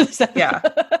online for this episode? Yeah.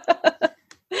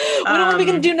 What are we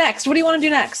going to do next? What do you want to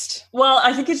do next? Well,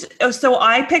 I think so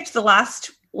I picked the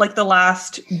last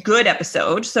good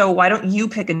episode. So why don't you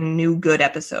pick a new good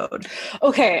episode?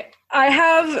 Okay. I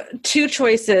have two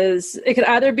choices. It could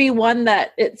either be one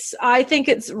that I think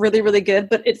it's really, really good,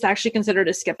 but it's actually considered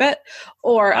a skip it.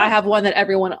 Or I have one that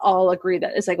everyone all agree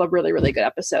that is like a really, really good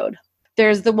episode.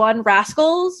 There's the one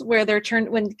Rascals where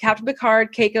when Captain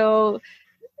Picard, Keiko,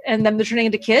 and then they're turning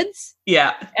into kids.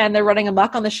 Yeah. And they're running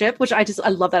amok on the ship, which I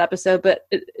love that episode, but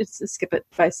it's a skip it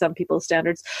by some people's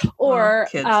standards. Or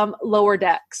Lower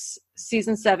Decks,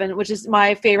 season 7, which is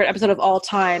my favorite episode of all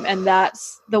time. And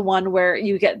that's the one where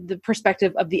you get the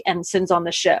perspective of the ensigns on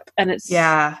the ship. And it's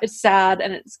sad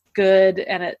and it's good.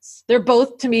 And they're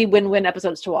both to me win-win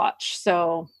episodes to watch.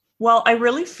 So... Well, I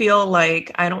really feel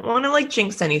like I don't want to like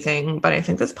jinx anything, but I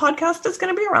think this podcast is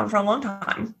going to be around for a long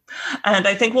time. And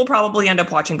I think we'll probably end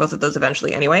up watching both of those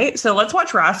eventually anyway. So let's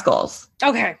watch Rascals.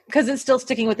 Okay. Because it's still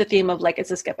sticking with the theme of like, it's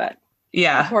a skip it.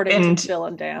 Yeah. According to Bill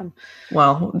and Dan.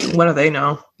 Well, what do they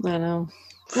know? I know.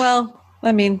 Well,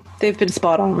 I mean, they've been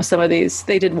spot on with some of these.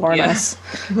 They did warn us.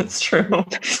 That's true.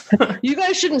 You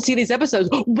guys shouldn't see these episodes.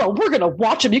 Well, we're going to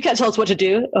watch them. You can't tell us what to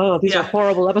do. Oh, these are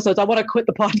horrible episodes. I want to quit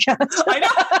the podcast. I know.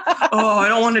 Oh, I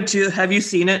don't want to. Have you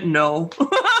seen it? No.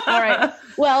 All right.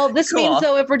 Well, this means,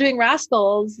 though, if we're doing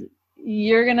Rascals,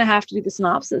 you're going to have to do the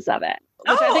synopsis of it.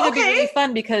 Which I think would be really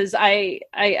fun because I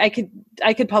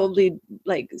could probably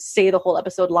like say the whole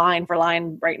episode line for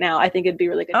line right now. I think it'd be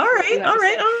really good. All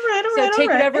right. So take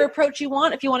whatever approach you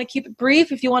want. If you want to keep it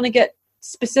brief, if you want to get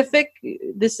specific,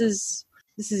 this is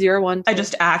your one. I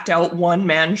just act out one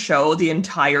man show, the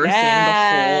entire thing,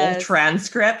 the whole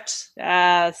transcript.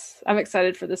 Yes, I'm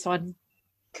excited for this one.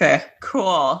 Okay,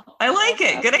 cool. I like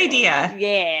it. Good idea.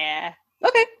 Yeah.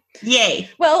 Okay. Yay.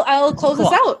 Well, I'll close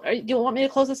this out. Do you want me to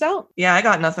close this out? Yeah, I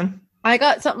got nothing. I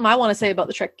got something I want to say about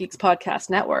the Trek Geeks Podcast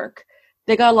Network.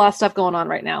 They got a lot of stuff going on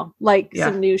right now, like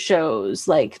some new shows,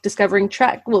 like Discovering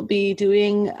Trek will be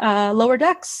doing Lower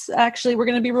Decks. Actually, we're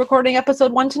going to be recording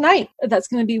episode 1 tonight. That's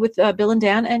going to be with Bill and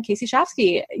Dan and Casey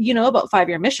Shafsky. You know about 5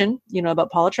 Year Mission. You know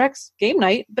about Politrex Game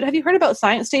Night. But have you heard about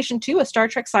Science Station 2, a Star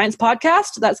Trek science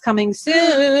podcast? That's coming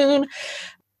soon.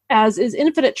 As is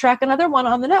Infinite Trek, another one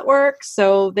on the network.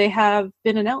 So they have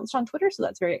been announced on Twitter, so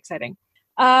that's very exciting.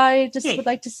 I just would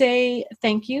like to say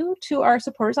thank you to our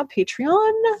supporters on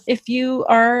Patreon. If you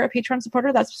are a Patreon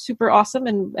supporter, that's super awesome,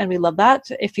 and we love that.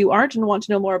 If you aren't and want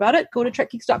to know more about it, go to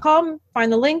trekgeeks.com,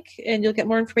 find the link, and you'll get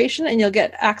more information, and you'll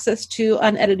get access to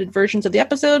unedited versions of the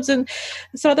episodes and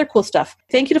some other cool stuff.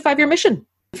 Thank you to 5 Year Mission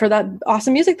for that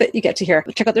awesome music that you get to hear.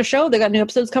 Check out their show. They got new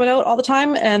episodes coming out all the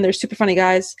time, and they're super funny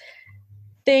guys.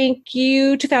 Thank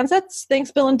you to Fansets.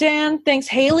 Thanks, Bill and Dan. Thanks,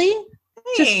 Haley.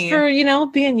 Just for,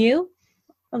 being you.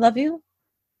 I love you.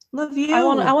 Love you. I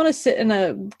want to sit in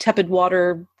a tepid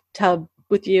water tub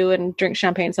with you and drink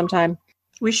champagne sometime.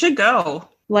 We should go.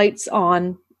 Lights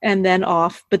on and then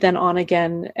off, but then on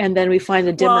again. And then we find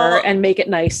a dimmer and make it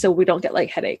nice so we don't get like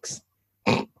headaches.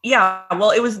 Yeah,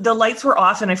 well, the lights were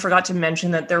off, and I forgot to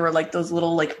mention that there were like those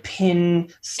little like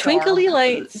pin twinkly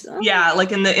lights. Oh. Yeah,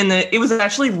 like in the it was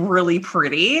actually really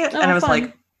pretty, and I was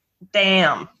like,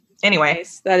 damn. Anyway,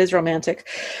 nice. That is romantic.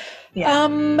 Yeah.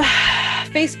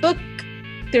 Facebook,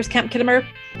 there's Camp Kittimer.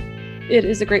 It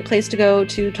is a great place to go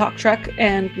to talk Trek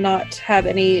and not have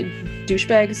any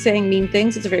douchebags saying mean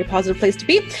things. It's a very positive place to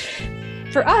be.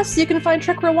 For us, you can find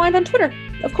Trek Rewind on Twitter.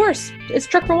 Of course, it's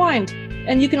Trek Rewind.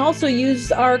 And you can also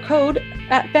use our code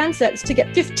at Fansets to get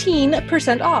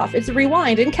 15% off. It's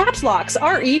Rewind in caps locks.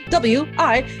 REWIND.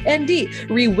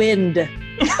 Rewind.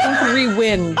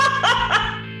 Rewind.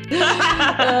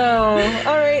 Oh,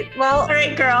 all right. Well, all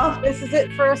right, girl. This is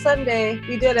it for a Sunday.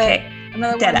 We did it. Okay.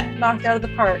 Another one knocked out of the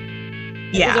park.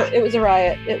 Yeah. It was a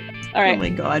riot. All right. Oh my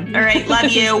God. All right. Love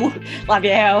you. Love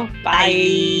you.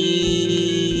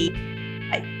 Bye.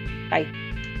 Bye. Bye.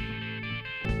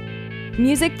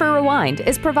 Music for Rewind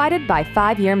is provided by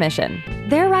 5 Year Mission.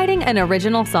 They're writing an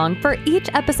original song for each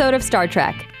episode of Star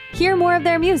Trek. Hear more of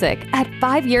their music at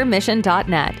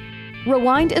 5yearmission.net.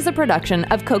 Rewind is a production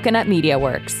of Coconut Media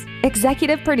Works.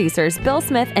 Executive producers Bill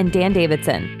Smith and Dan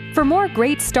Davidson. For more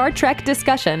great Star Trek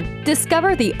discussion,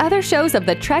 discover the other shows of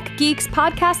the Trek Geeks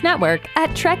podcast network at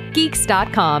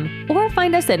trekgeeks.com or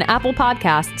find us in Apple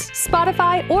Podcasts,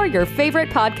 Spotify, or your favorite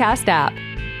podcast app.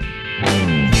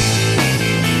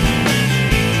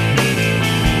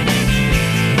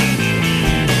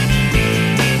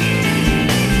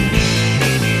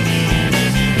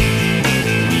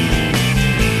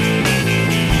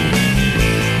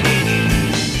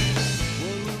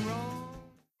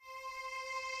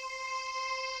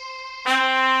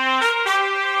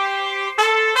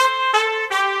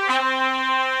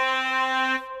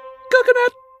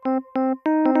 Coconut.